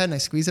hat off my head and I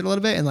squeezed it a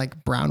little bit and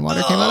like brown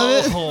water came out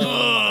of it.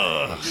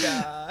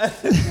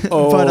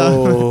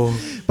 Oh,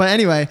 But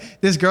anyway,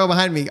 this girl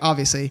behind me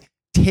obviously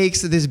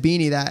takes this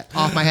beanie that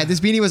off my head. This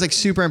beanie was like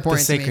super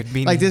important to me. sacred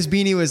beanie. Like this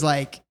beanie was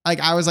like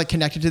I was like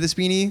connected to this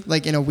beanie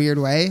like in a weird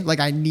way. Like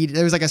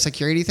there was like a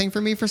security thing for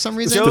me for some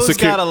reason. Joe's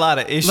secu- got a lot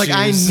of issues. Like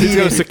I It's needed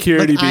a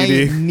security like, I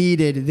beanie.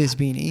 needed this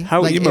beanie.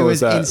 How like, emo it is was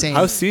that? insane.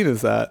 How seen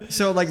is that?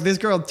 So like this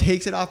girl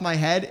takes it off my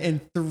head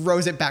and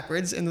throws it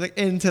backwards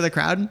into the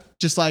crowd,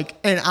 just like,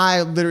 and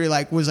I literally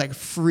like was like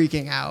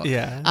freaking out.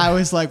 Yeah. I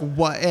was like,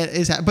 what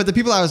is that? But the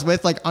people I was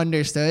with like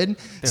understood,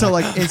 so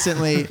like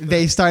instantly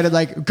they started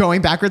like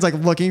going backwards, like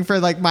looking for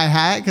like my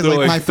hat because They're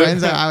like my like-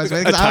 friends that I was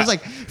with, 'cause I was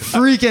like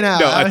freaking out.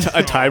 No, I was-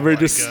 a timer my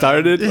just God.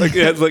 started. Like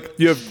it has like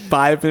you have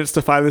 5 minutes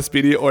to find this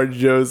beanie, or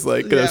Joe's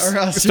like gonna Yeah, or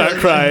else start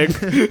you're- crying. or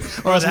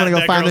I was that- gonna go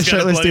that find the girl's got a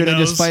shirtless bloody dude and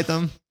just nose. fight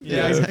them. Yeah,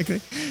 Yeah.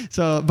 exactly.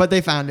 So, but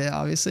they found it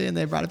obviously, and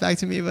they brought it back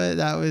to me. But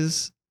that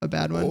was a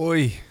bad one.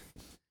 Oy.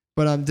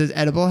 But does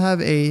Edible have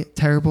a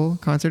terrible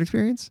concert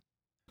experience?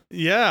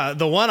 Yeah,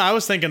 the one I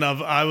was thinking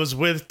of, I was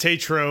with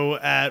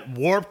Tetro at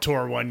Warp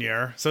Tour one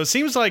year. So it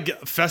seems like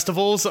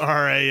festivals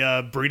are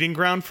a breeding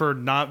ground for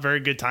not very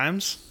good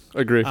times.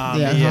 Agree.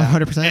 Yeah,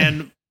 100%.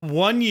 And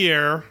one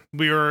year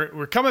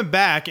we're coming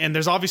back, and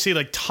there's obviously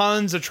like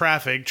tons of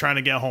traffic trying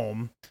to get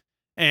home.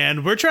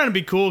 And we're trying to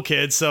be cool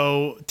kids.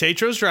 So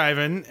Tetro's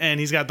driving, and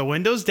he's got the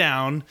windows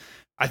down.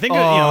 I think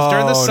it's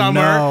during the Oh, summer.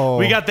 no.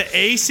 We got the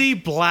AC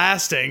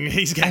blasting.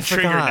 He's getting I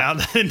triggered now.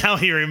 forgot. Now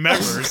he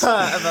remembers.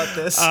 about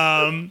this.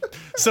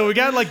 So we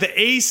got like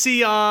the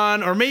AC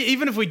on, or maybe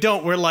even if we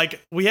don't,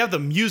 we have the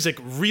music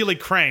really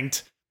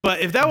cranked.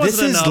 But if that This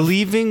wasn't is enough,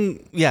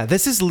 leaving. Yeah,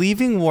 this is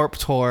leaving Warp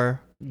Tour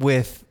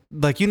with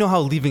like you know how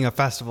leaving a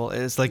festival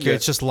is like Yeah.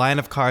 it's just line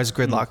of cars,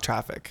 gridlock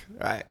traffic,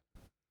 right?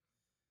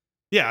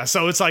 yeah.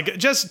 So it's like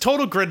just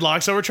total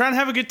gridlock. So we're trying to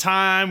have a good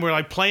time. We're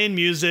like playing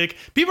music.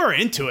 People are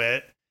into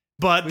it,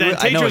 but then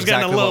I know Tetro's exactly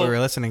getting a what we were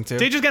little. listening to.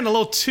 Tetro's getting a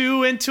little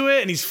too into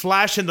it, and he's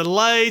flashing the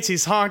lights.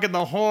 He's honking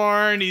the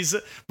horn. He's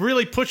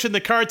really pushing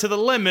the car to the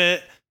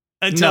limit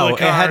until No, the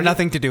car. it had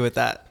nothing to do with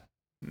that.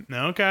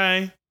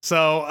 Okay.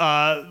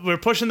 So we're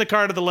pushing the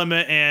car to the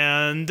limit,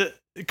 and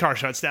the car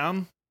shuts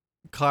down.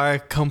 Car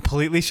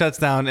completely shuts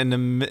down in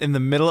the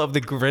middle of the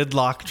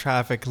gridlock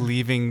traffic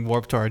leaving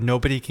Warp Tour.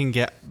 Nobody can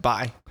get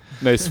by.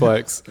 Nice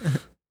flex.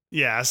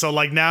 Yeah, so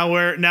like now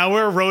we're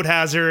a road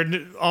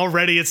hazard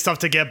already. It's tough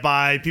to get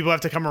by. People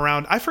have to come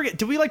around. I forget.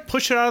 Did we like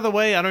push it out of the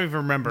way? I don't even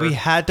remember. We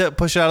had to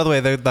push it out of the way.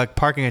 The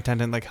parking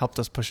attendant like helped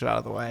us push it out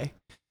of the way.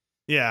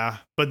 Yeah,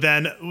 but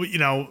then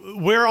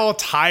we're all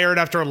tired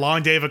after a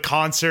long day of a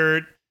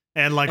concert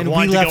and like And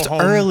wanting we to left go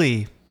home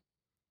early.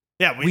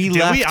 Yeah, We did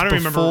left I don't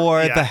remember.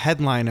 before Yeah. the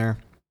headliner.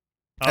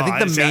 I think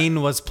the see,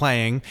 main was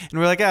playing, and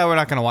we're like, we're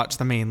not going to watch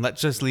the main.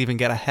 Let's just leave and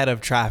get ahead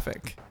of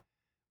traffic.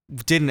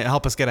 Didn't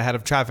help us get ahead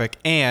of traffic,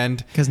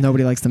 and Because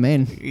nobody likes the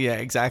main. yeah,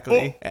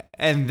 exactly.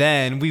 And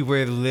then we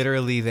were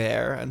literally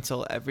there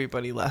until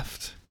everybody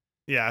left.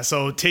 Yeah,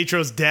 so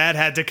Tetro's dad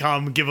had to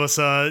come give us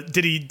a.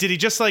 Did he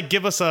just like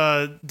give us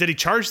a? Did he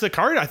charge the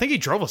car? I think he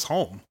drove us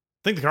home.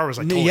 I think the car was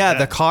like totally yeah,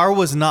 dead. the car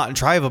was not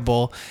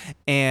drivable,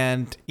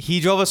 and he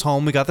drove us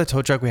home. We got the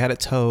tow truck. We had it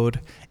towed.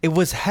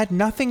 It had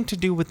nothing to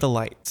do with the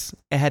lights.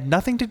 It had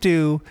nothing to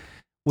do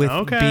with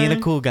being a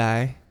cool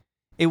guy.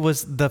 It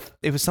was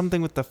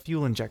something with the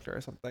fuel injector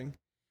or something.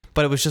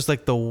 But it was just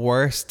like the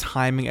worst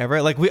timing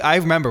ever. Like I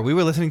remember we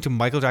were listening to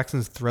Michael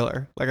Jackson's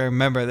Thriller. Like I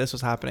remember this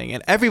was happening,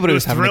 and everybody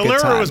was having a good time.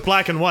 Thriller or was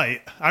Black and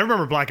White? I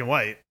remember Black and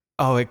White.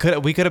 Oh, we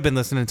could have been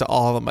listening to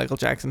all the Michael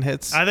Jackson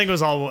hits. I think it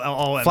was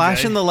all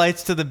flashing the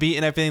lights to the beat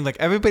and everything. Like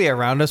everybody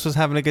around us was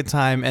having a good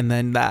time, and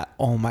then that.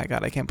 Oh my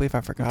god, I can't believe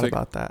I forgot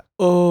about that.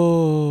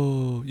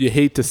 Oh, you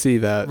hate to see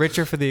that.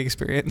 Richer for the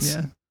experience.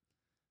 Yeah.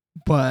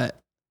 But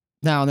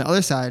now on the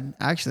other side,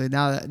 actually,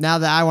 now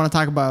that I want to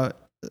talk about,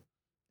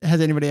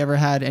 has anybody ever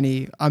had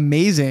any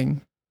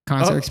amazing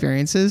concert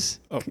experiences?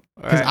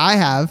 Because I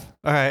have.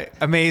 All right,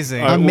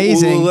 amazing.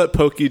 Amazing. We'll let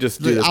Pokey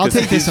just do this. I'll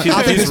take this one.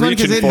 I'll take this one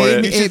because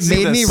it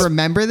made me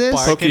remember this.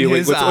 Pokey,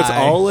 let's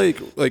all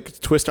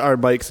like twist our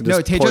mics and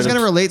just. No, Tejo's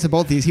gonna relate to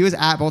both these. He was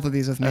at both of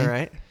these with me. All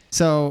right.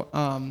 So,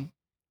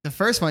 the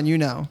first one,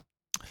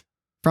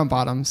 Front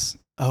Bottoms.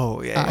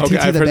 Oh yeah. Okay,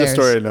 TT I've the heard Bears. the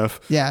story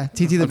enough. Yeah,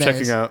 TT the I'm Bears.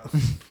 checking out.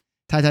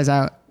 Ty's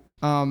out.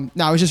 No,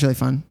 it was just really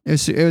fun. It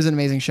was an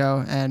amazing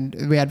show,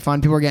 and we had fun.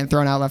 People were getting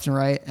thrown out left and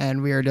right, and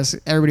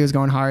everybody was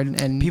going hard,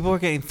 and people were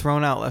getting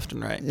thrown out left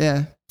and right.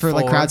 Yeah, for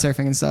like crowd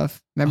surfing and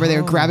stuff. Remember, they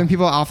were grabbing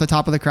people off the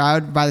top of the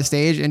crowd by the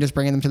stage and just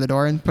bringing them to the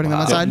door and putting them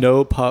outside.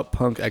 No pop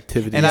punk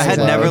activity. And I had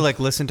never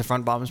listened to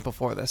Front Bottoms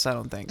before this. I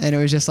don't think. And it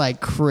was just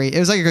like crazy. It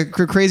was like a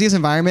craziest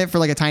environment for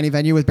like a tiny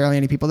venue with barely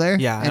any people there.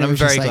 Yeah, and I'm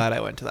very glad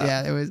I went to that.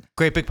 Yeah, it was.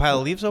 Great Big Pile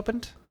of Leaves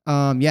opened.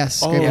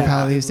 Yes, Great Big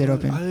Pile of Leaves did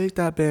open. I like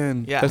that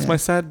band. Yeah, that's my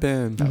sad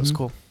band. That was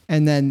cool.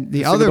 And then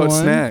the other one,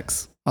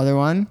 snacks. Other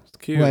one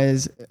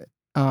was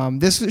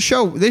this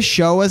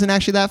show wasn't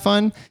actually that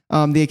fun.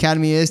 The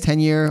Academy is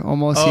 10-year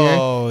almost here.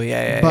 Oh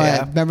yeah.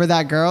 But remember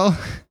that girl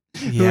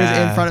who was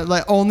in front of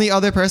like only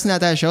other person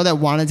at that show that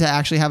wanted to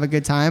actually have a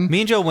good time. Me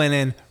and Joe went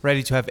in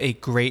ready to have a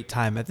great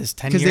time at this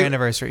 10-year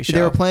anniversary show.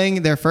 They were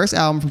playing their first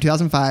album from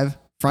 2005,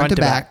 front to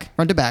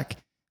back.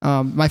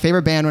 My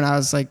favorite band when I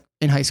was like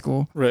in high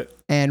school. Right.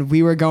 And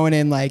we were going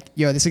in like,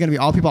 yo, this is going to be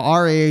all people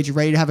our age,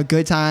 ready to have a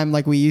good time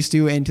like we used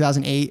to in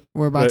 2008.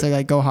 We're about to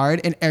like go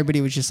hard. And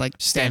everybody was just like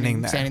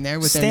standing there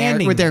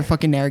with their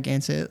fucking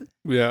Narragansett.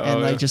 Yeah.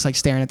 And like just like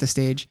staring at the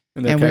stage.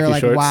 And we were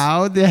like,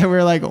 wow,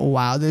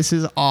 this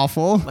is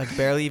awful. Like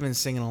barely even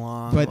singing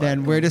along. But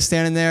then we're just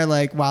standing there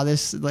like, wow,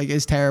 this like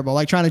is terrible.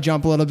 Like trying to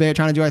jump a little bit,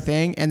 trying to do our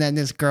thing. And then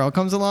this girl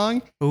comes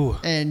along. Ooh.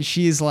 And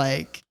she's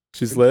like,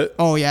 she's lit.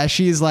 Oh yeah,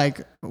 she's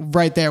like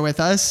right there with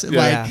us.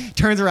 Yeah. Like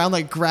turns around,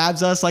 like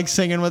grabs us, like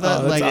singing with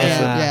us. Like awesome.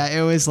 yeah,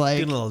 it was like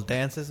doing little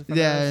dances. In front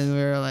yeah, of us. and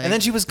we were like, and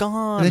then she was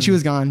gone. And then she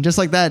was gone, just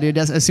like that, dude.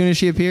 As soon as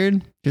she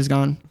appeared, she was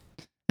gone,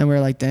 and we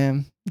were like,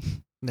 damn.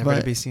 Never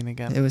to be seen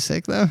again. It was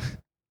sick though.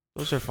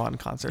 Those are fun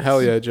concerts.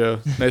 Hell yeah, Joe.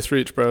 Nice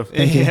reach, bro.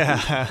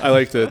 Yeah. I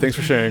liked it. Thanks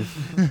for sharing.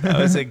 That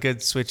was a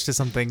good switch to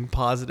something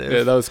positive.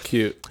 Yeah, that was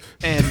cute.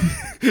 And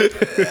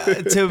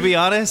to be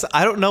honest,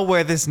 I don't know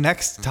where this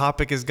next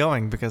topic is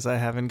going because I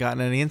haven't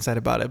gotten any insight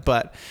about it.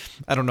 But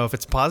I don't know if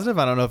it's positive.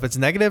 I don't know if it's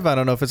negative. I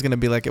don't know if it's going to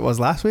be like it was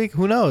last week.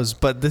 Who knows?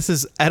 But this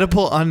is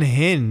Edible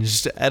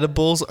Unhinged,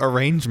 Edibles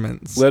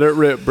Arrangements. Let it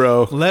rip,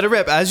 bro. Let it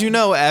rip. As you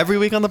know, every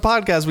week on the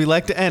podcast, we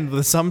like to end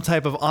with some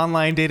type of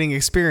online dating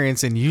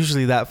experience. And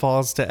usually that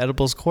falls to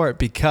Edible's court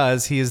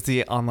because he is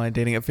the online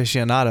dating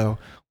aficionado.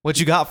 What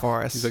you got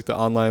for us? He's like the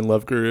online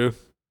love guru.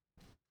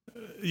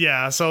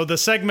 Yeah, so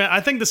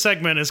I think the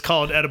segment is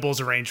called Edibles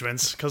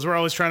Arrangements because we're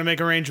always trying to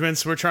make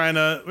arrangements. We're trying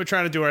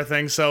to do our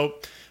thing. So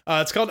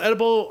it's called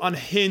Edible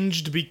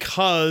Unhinged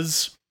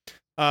because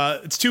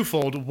it's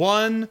twofold.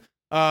 One,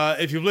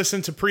 if you've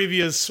listened to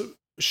previous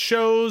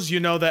shows, you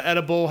know that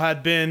Edible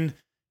had been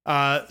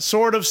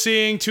sort of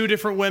seeing two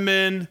different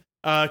women,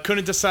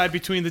 couldn't decide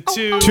between the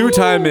two. Two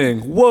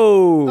timing.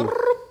 Whoa.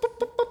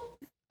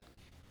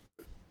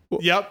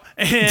 Yep,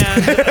 and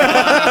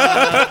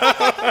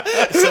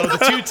so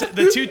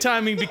the two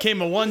timing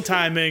became a one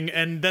timing,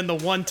 and then the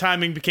one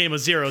timing became a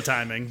zero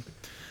timing.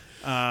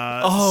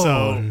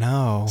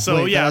 No!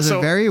 So Wait, yeah,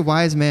 a very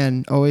wise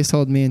man always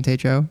told me and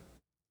Tejo,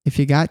 if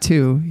you got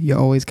two, you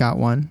always got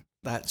one.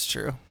 That's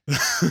true.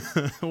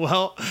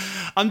 Well,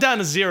 I'm down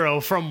to zero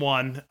from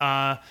one,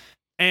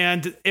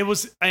 and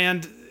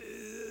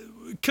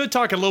could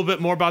talk a little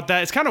bit more about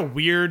that. It's kind of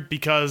weird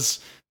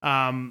because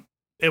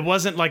it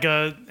wasn't like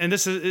and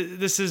this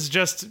is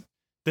just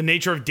the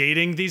nature of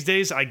dating these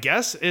days, I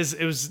guess,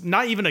 it was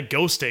not even a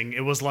ghosting.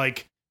 It was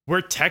like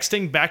we're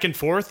texting back and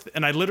forth,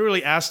 and I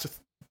literally asked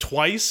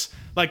twice,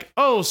 like,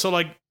 oh, so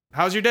like,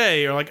 how's your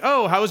day? Or like,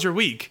 oh, how was your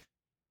week?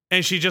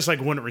 And she just like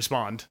wouldn't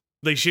respond.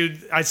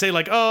 I'd say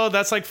like, oh,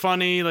 that's like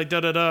funny, like da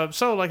da da.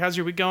 So like, how's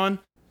your week going?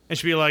 And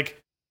she'd be like,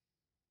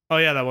 oh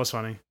yeah, that was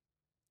funny.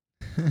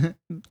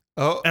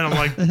 Oh, And I'm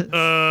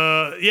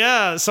like,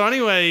 yeah. So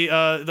anyway,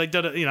 like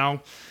da da,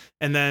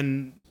 and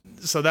then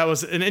so that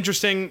was an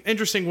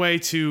interesting way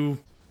to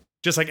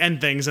just like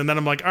end things. And then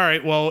I'm like, all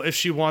right, well, if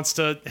she wants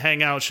to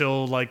hang out,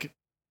 she'll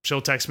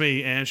text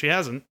me, and she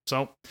hasn't.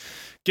 So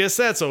guess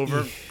that's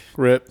over.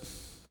 Rip.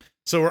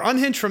 So we're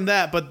unhinged from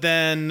that, but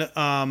then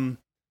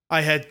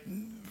I had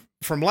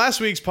from last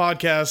week's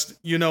podcast,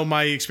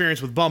 my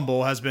experience with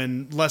Bumble has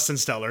been less than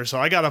stellar. So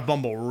I got a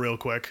Bumble real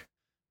quick.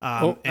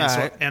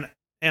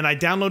 And I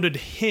downloaded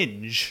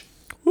Hinge.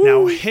 Woo.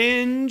 Now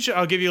Hinge,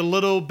 I'll give you a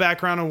little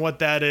background on what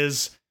that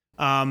is.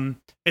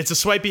 It's a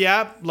swipey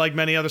app, like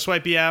many other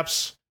swipey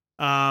apps.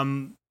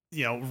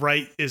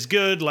 Right is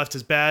good, left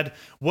is bad.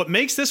 What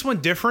makes this one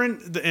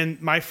different,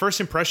 and my first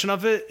impression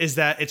of it, is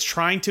that it's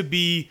trying to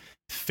be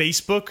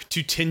Facebook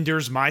to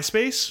Tinder's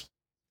MySpace.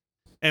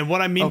 And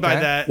what I mean by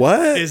that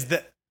is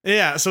that,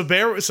 yeah,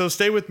 so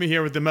stay with me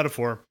here with the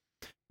metaphor.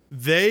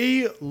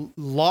 They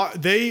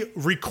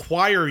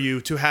require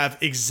you to have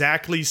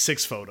exactly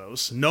 6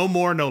 photos, no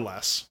more, no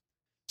less.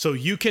 So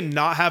you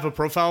cannot have a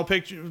profile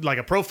picture, like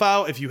a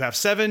profile if you have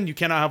 7, you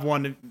cannot have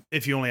one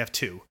if you only have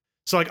 2.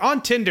 So like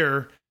on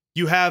Tinder,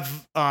 you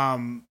have,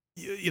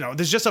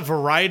 there's just a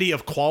variety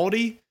of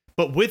quality,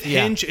 but with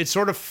Hinge, it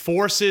sort of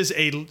forces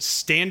a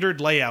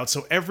standard layout.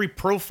 So every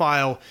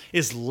profile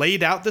is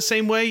laid out the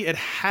same way. It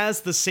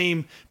has the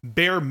same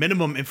bare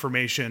minimum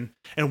information.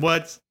 And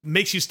what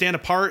makes you stand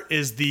apart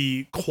is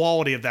the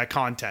quality of that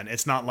content.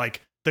 It's not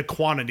like the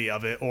quantity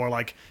of it, or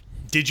like,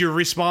 did you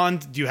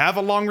respond? Do you have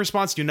a long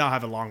response? Do you not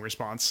have a long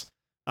response?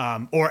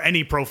 Or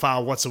any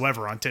profile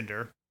whatsoever on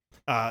Tinder.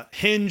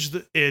 Hinge,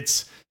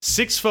 it's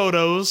 6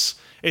 photos.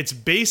 It's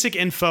basic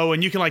info,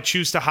 and you can like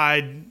choose to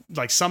hide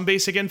like some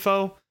basic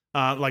info.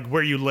 Like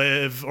where you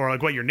live, or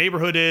like what your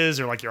neighborhood is,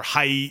 or like your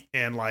height,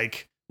 and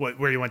like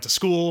where you went to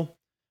school.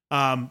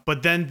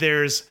 But then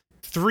there's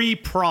 3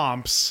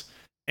 prompts,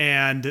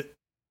 and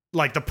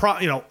like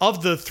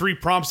of the 3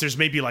 prompts, there's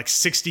maybe like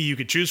 60 you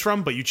could choose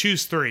from, but you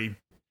choose 3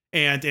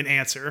 and an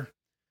answer.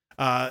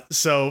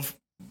 So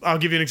I'll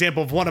give you an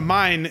example of one of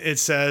mine. It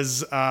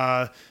says,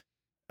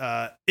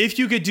 if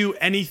you could do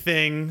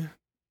anything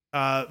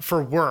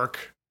for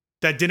work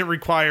that didn't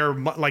require,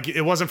 like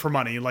it wasn't for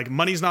money, like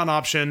money's not an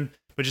option,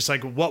 but just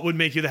like what would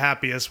make you the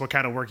happiest, what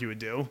kind of work you would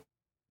do.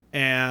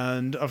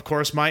 And of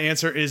course, my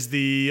answer is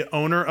the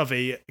owner of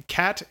a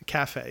cat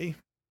cafe.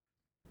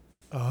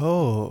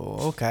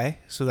 Oh, okay.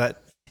 So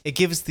that it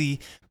gives the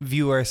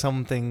viewer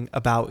something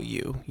about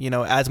you,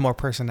 adds more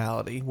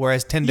personality.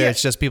 Whereas Tinder,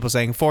 it's just people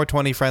saying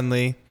 420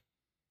 friendly.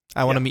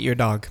 I want to meet your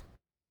dog.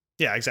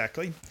 Yeah,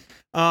 exactly.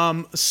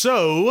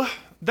 So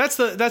that's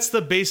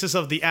the basis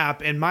of the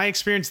app. And my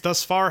experience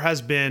thus far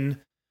has been,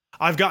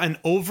 I've gotten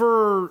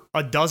over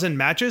a dozen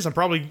matches. I'm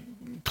probably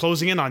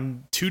closing in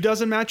on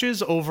 24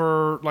 matches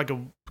over like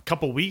a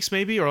couple weeks,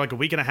 maybe, or like a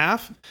week and a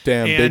half.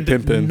 Damn, and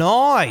big pimpin'.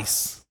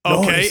 Nice.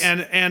 Okay,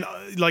 Nice. and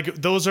like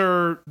those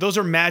are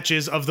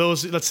matches. Of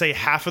those, let's say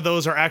half of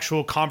those are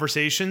actual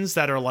conversations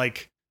that are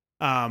like,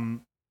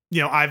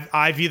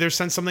 I've either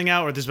sent something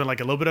out, or there's been like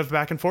a little bit of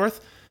back and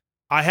forth.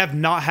 I have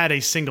not had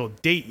a single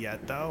date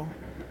yet, though.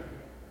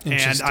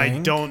 And I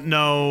don't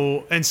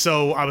know. And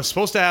so I was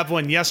supposed to have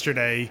one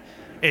yesterday.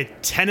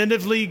 It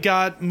tentatively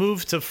got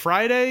moved to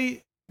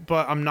Friday,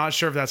 but I'm not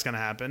sure if that's going to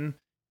happen.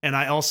 And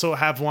I also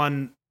have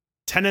one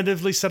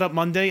tentatively set up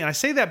Monday. And I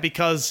say that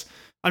because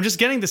I'm just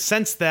getting the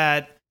sense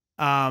that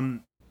a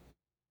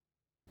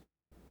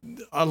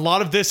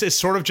lot of this is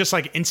sort of just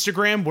like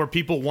Instagram, where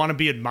people want to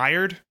be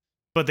admired,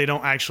 but they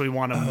don't actually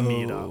want to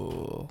meet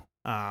up.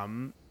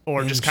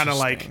 Or just kind of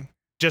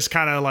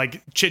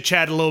like chit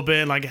chat a little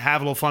bit and like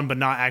have a little fun, but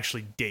not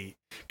actually date.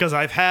 Because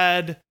I've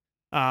had,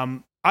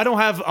 I don't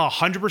have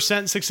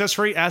 100% success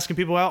rate asking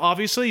people out,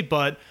 obviously,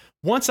 but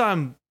once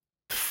I'm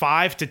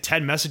 5 to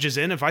 10 messages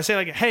in, if I say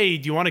like, hey,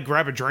 do you want to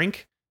grab a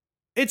drink?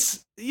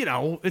 It's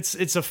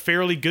a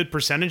fairly good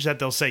percentage that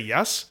they'll say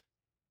yes.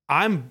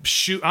 I'm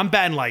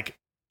batting like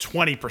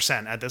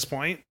 20% at this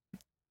point.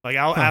 Like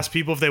I'll ask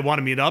people if they want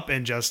to meet up,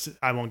 and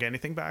I won't get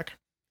anything back.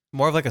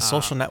 More of like a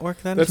social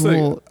network then? That's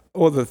like,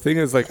 well, the thing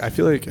is, like, I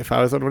feel like if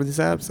I was on one of these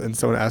apps and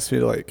someone asked me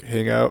to like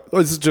hang out,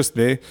 this is just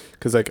me,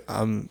 because like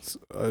I'm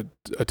a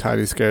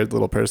tiny scared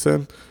little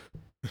person,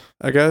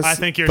 I guess. I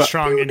think you're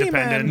strong,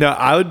 independent. No,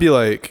 I would be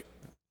like,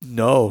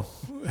 no,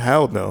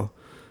 hell no.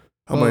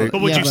 I'm like,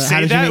 but would you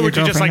say that, or would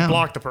you just like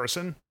block the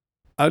person?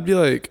 I'd be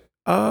like,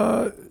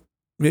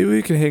 maybe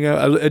we can hang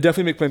out. I'd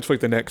definitely make plans for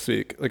like the next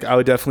week. Like I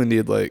would definitely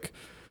need like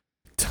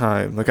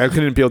time. Like I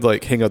couldn't be able to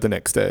like hang out the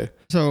next day.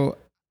 So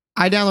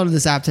I downloaded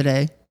this app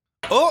today.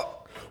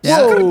 Oh, yeah,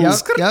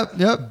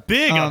 yep.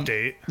 Big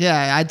update.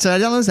 Yeah, I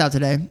downloaded this app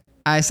today.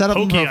 I set up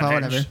a profile,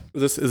 whatever.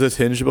 Is this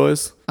Hinge,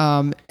 boys?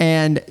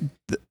 And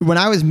when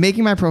I was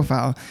making my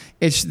profile,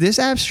 this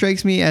app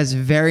strikes me as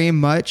very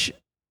much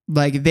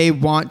like they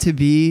want to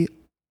be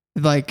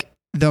like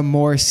the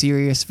more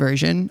serious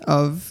version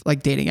of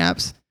like dating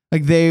apps.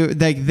 Like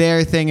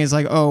their thing is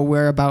like, oh,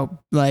 we're about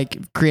like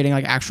creating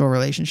like actual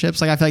relationships.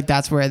 Like I feel like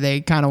that's where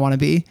they kind of want to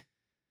be.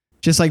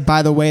 Just like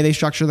by the way they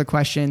structure the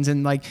questions,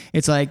 and like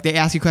it's like they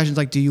ask you questions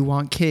like, do you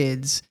want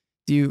kids?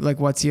 Do you like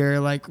what's your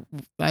like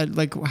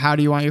how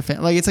do you want your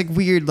family? Like it's like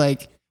weird.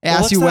 Like it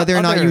asks what's you that whether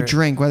or not you other-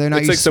 drink, whether or not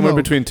It's you like somewhere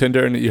smoke. between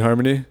Tinder and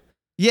eHarmony.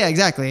 Yeah,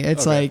 exactly.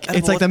 It's Okay. like And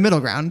it's like what- the middle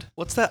ground.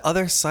 What's that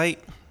other site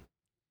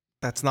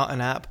that's not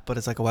an app, but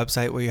it's like a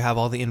website where you have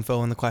all the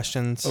info and the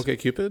questions? Okay,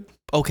 Cupid.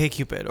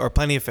 OkCupid or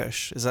Plenty of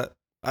Fish. Is that?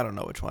 I don't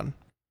know which one.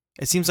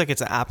 It seems like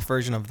it's an app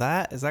version of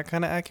that. Is that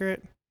kind of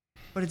accurate?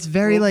 But it's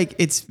very like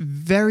it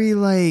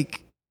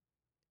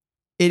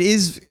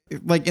is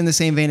like in the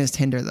same vein as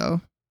Tinder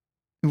though,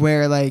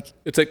 where like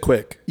It's like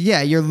quick.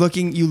 yeah, you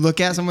look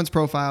at someone's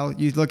profile,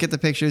 you look at the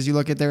pictures, you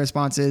look at their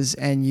responses,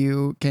 and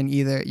you can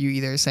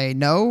either say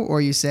no or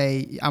you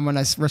say I'm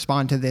gonna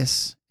respond to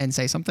this and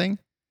say something.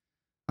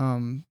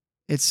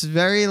 It's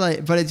very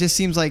like, but it just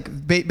seems like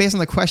based on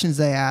the questions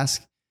they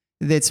ask,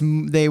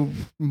 they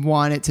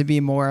want it to be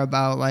more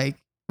about like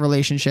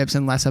relationships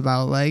and less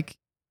about like,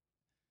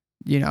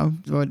 you know,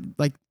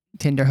 like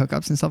Tinder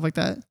hookups and stuff like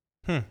that.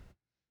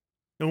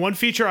 And one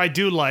feature I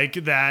do like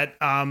that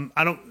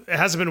it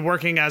hasn't been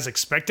working as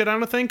expected, I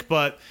don't think,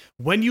 but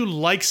when you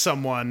like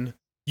someone,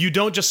 you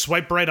don't just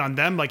swipe right on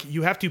them. Like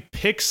you have to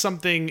pick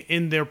something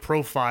in their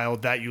profile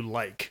that you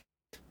like.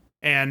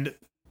 And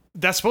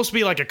that's supposed to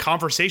be like a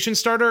conversation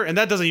starter, and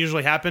that doesn't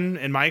usually happen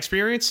in my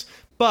experience.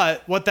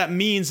 But what that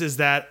means is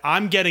that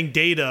I'm getting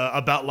data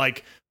about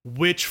like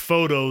which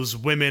photos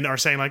women are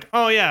saying like,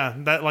 oh yeah,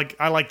 that like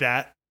I like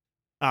that.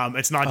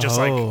 It's not just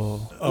like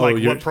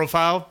what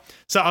profile.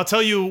 So I'll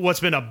tell you what's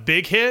been a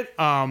big hit.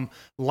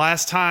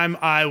 Last time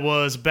I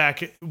was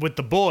back with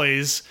the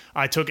boys,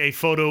 I took a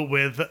photo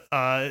with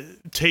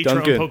Tetra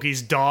Duncan. and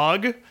Pokey's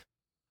dog.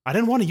 I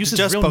didn't want to use his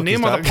Just real Pokey's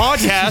name on the dog.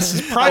 podcast.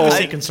 His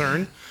privacy Oh.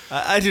 concern.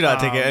 I do not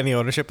take any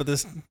ownership of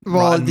this.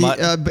 Well, rotten mutt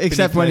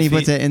except beneath when my he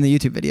puts feet. it in the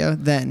YouTube video,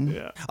 then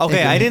Yeah.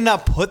 Okay, If I it- did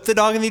not put the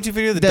dog in the YouTube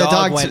video. The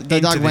dog went into the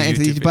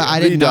YouTube but I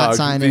video. did The not dog,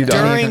 sign the it.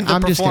 dog. During the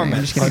I'm just kidding.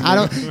 I'm just kidding.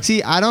 performance.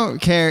 I don't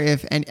care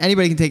if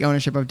anybody can take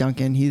ownership of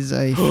Duncan. He's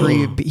a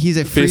free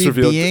Face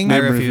reveal. being. Name I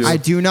refuse. reveal. I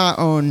do not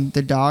own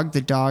the dog.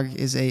 The dog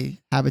is a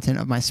habitant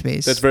of my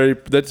space. That's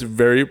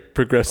very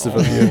progressive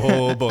of you.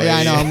 Oh boy. Yeah,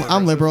 I know.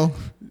 I'm liberal.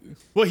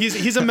 Well,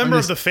 he's a member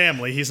of the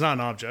family. He's not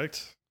an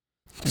object.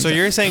 So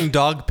you're saying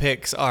dog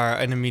pics are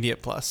an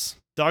immediate plus?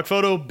 Dog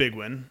photo, big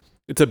win.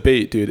 It's a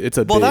bait, dude. It's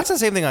a Well, bait. that's the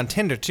same thing on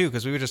Tinder too,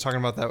 because we were just talking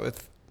about that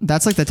with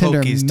That's like the Tinder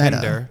Pokey's meta.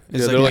 Tinder.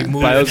 yeah, they're like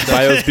moving-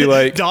 bios be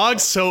like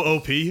Dog's so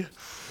OP.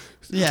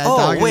 Yeah. Oh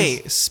dog is-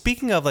 wait,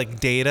 speaking of like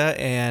data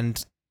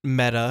and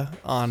meta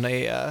on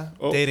a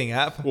dating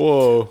app,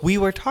 whoa. we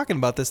were talking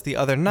about this the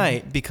other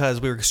night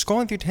because we were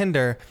scrolling through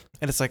Tinder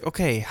and it's like,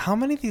 okay, how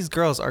many of these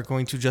girls are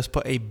going to just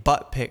put a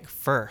butt pic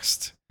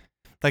first?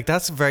 Like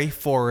that's very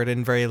forward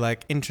and very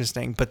like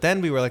interesting. But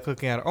then we were like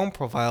looking at our own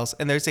profiles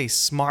and there's a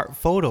smart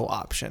photo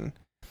option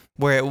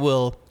where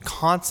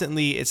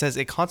it says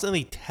it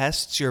constantly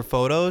tests your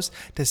photos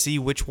to see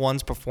which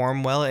ones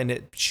perform well and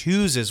it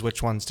chooses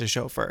which ones to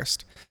show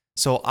first.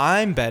 So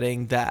I'm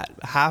betting that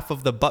half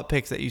of the butt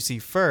pics that you see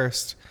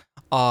first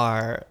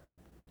are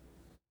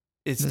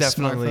it's The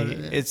smart definitely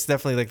photo, yeah. it's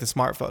definitely like the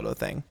smart photo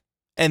thing.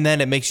 And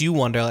then it makes you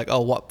wonder like,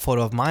 oh, what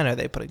photo of mine are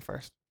they putting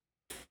first?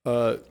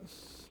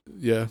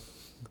 Yeah.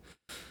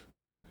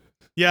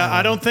 Yeah,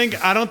 I don't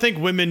think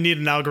women need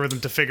an algorithm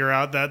to figure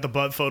out that the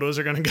butt photos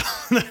are gonna go.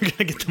 They're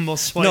gonna get the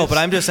most swipes. No, but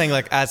I'm just saying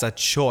like as a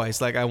choice.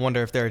 Like I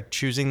wonder if they're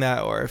choosing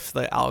that or if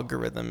the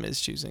algorithm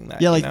is choosing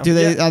that. Yeah, you like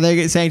know? are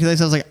they saying to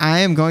themselves like I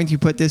am going to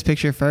put this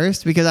picture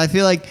first because I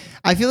feel like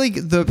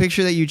the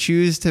picture that you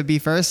choose to be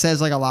first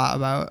says like a lot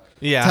about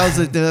Yeah. tells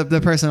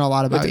the person a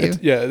lot about you.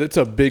 That's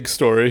a big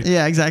story.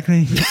 Yeah,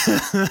 exactly.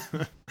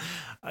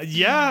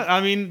 Yeah,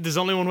 I mean, there's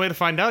only one way to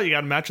find out. You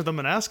got to match with them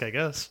and ask, I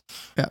guess.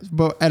 Yeah,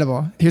 but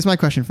Edible, here's my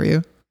question for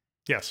you.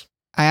 Yes.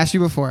 I asked you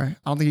before.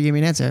 I don't think you gave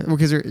me an answer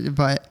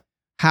but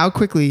how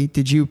quickly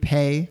did you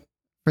pay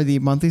for the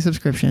monthly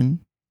subscription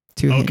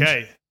to Hinge?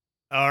 Okay.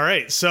 All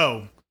right.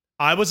 So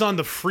I was on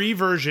the free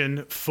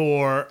version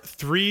for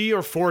 3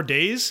 or 4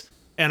 days,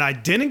 and I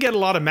didn't get a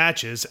lot of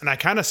matches, and I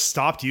kind of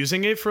stopped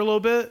using it for a little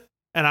bit,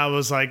 and I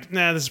was like,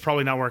 nah, this is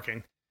probably not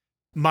working.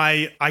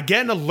 I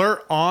get an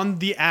alert on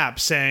the app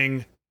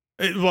saying,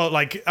 well,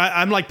 like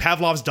I'm like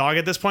Pavlov's dog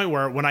at this point,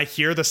 where when I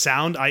hear the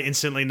sound, I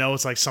instantly know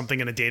it's like something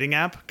in a dating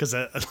app because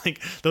like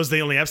those are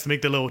the only apps to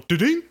make the little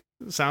ding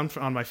sound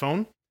on my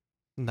phone.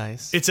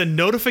 Nice. It's a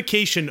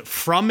notification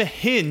from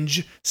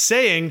Hinge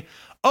saying,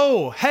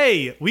 "Oh,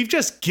 hey, we've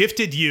just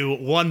gifted you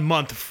 1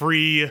 month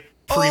free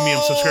premium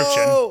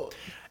subscription."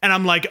 And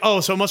I'm like, "Oh,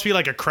 so it must be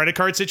like a credit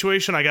card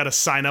situation. I got to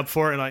sign up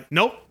for it." And like,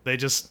 nope, they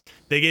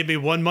gave me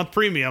 1 month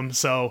premium,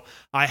 so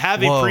I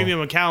have a Whoa. premium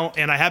account,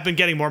 and I have been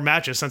getting more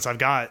matches since I've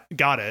got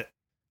it.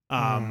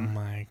 Oh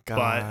my god.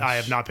 But I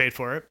have not paid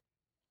for it.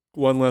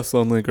 One less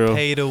lonely girl.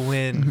 Pay to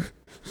win.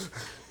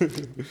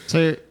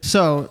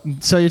 So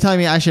you're telling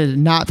me I should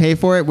not pay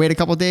for it, wait a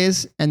couple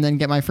days, and then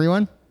get my free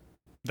one?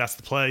 That's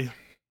the play.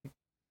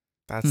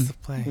 That's the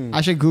play. I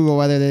should Google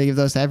whether they give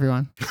those to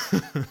everyone.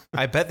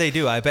 I bet they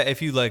do. I bet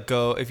if you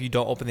if you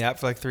don't open the app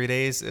for like 3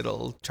 days,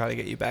 it'll try to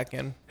get you back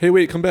in. Hey,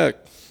 wait, come back.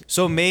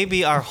 So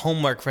maybe our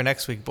homework for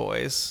next week,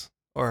 boys,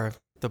 or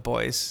the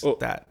boys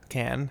that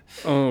can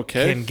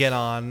get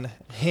on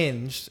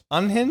Hinged.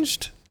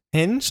 Unhinged?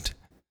 Hinged?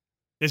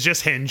 It's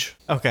just Hinge.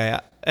 Okay,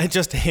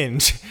 just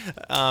Hinge.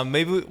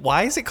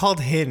 Why is it called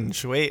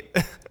Hinge? Wait.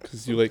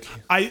 Because you like...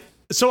 I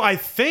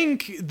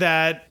think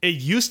that it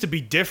used to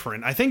be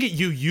different. I think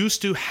you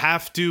used to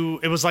have to.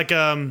 It was like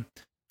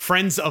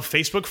friends of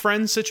Facebook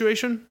friends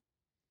situation,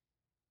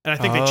 and I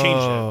think they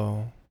changed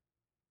it.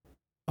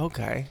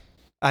 Okay.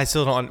 I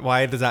still don't.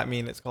 Why does that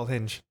mean it's called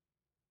Hinge?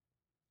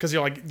 Because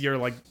you're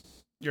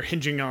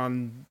hinging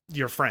on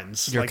your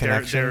friends, Your like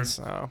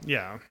connections.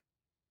 Yeah.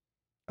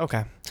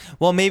 Okay.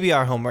 Well, maybe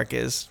our homework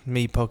is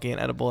me, Pokey,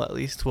 and Edible. At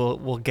least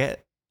we'll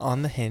get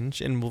on the Hinge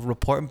and we'll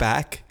report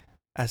back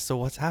as to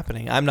what's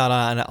happening. I'm not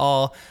on at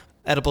all.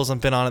 Edibles have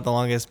been on it the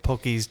longest.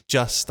 Pokey's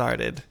just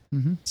started.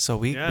 Mm-hmm. So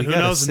we who gotta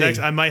knows? see. Next,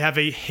 I might have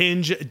a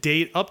Hinge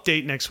date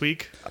update next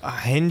week. A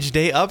Hinge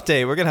day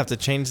update. We're gonna have to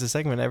change the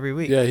segment every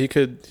week. Yeah, he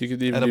could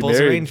even Edibles be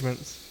married.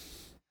 arrangements.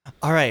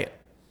 All right.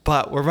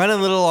 But we're running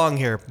a little long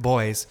here,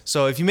 boys.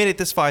 So if you made it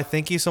this far,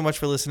 thank you so much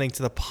for listening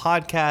to the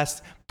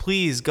podcast.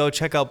 Please go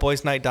check out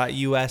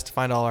boysnight.us to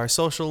find all our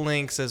social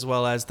links as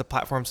well as the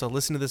platforms to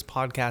listen to this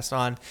podcast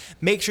on.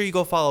 Make sure you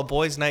go follow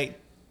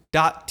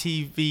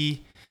boysnight.tv.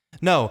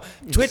 No,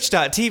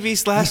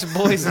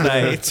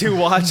 twitch.tv/boysnight to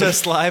watch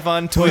us live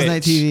on Twitch. Boys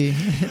Night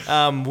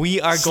TV. We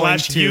are going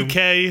to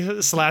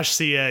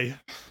 /UK/CA.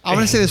 I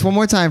want to say this one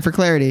more time for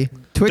clarity.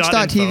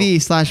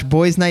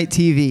 Twitch.tv/Boys Night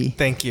TV.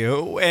 Thank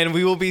you. And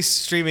we will be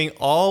streaming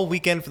all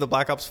weekend for the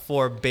Black Ops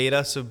 4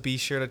 beta, so be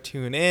sure to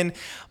tune in.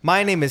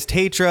 My name is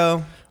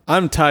Tatro.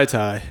 I'm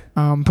Tai.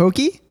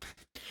 Pokey.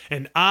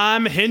 And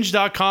I'm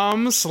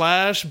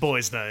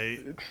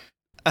hinge.com/boysnight.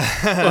 All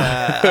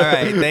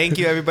right. Thank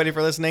you, everybody,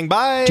 for listening.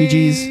 Bye.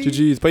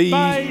 GG's. Bye.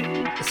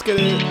 Bye. Let's get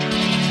it.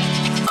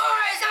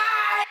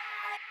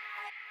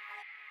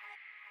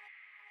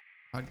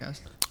 Podcast.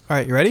 All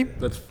right. You ready?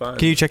 That's fine.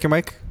 Can you check your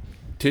mic?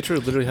 Teacher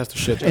literally has to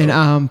shit.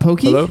 And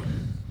Pokey. Hello.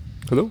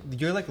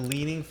 You're like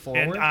leaning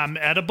forward. And I'm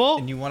edible.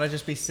 And you want to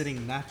just be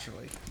sitting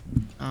naturally.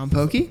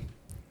 Pokey.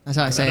 That's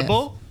how I say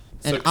Edible.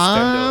 it. And So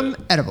I'm extendo it.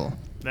 edible.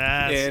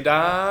 That's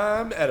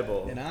I'm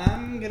edible. And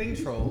I'm getting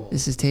trolled.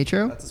 This is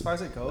Tatro. That's as far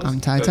as it goes. I'm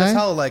Tai Notice Tai.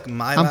 how like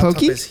my I'm laptop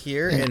Pokey. is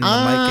here and, And the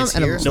mic is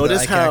I'm here. edible. So that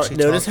I can actually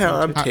talk I'm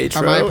to it.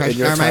 Tatro and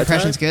you're Are my Tai-Tai?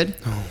 impressions good?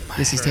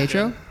 This is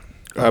Tatro.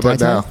 How about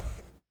Tai-Tai?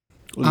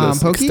 now?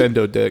 This Pokey?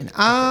 extendo dick.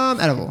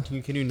 I'm edible.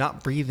 Can you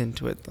not breathe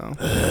into it though?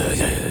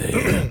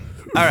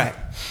 All right.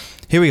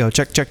 Here we go.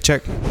 Check.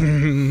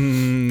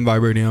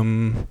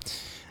 Vibranium.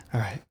 All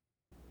right.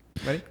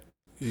 Ready?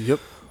 Yep.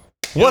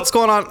 What's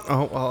going on?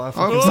 Oh, well, I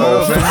fucking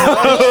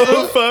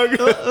Oh,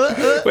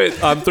 fuck.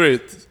 Wait, on 3.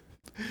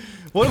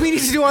 What do we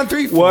need to do on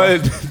 3 for?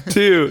 1,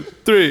 2,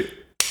 3.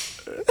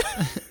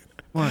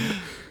 1,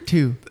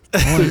 2,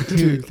 1,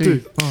 2, 3,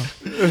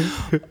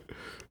 4.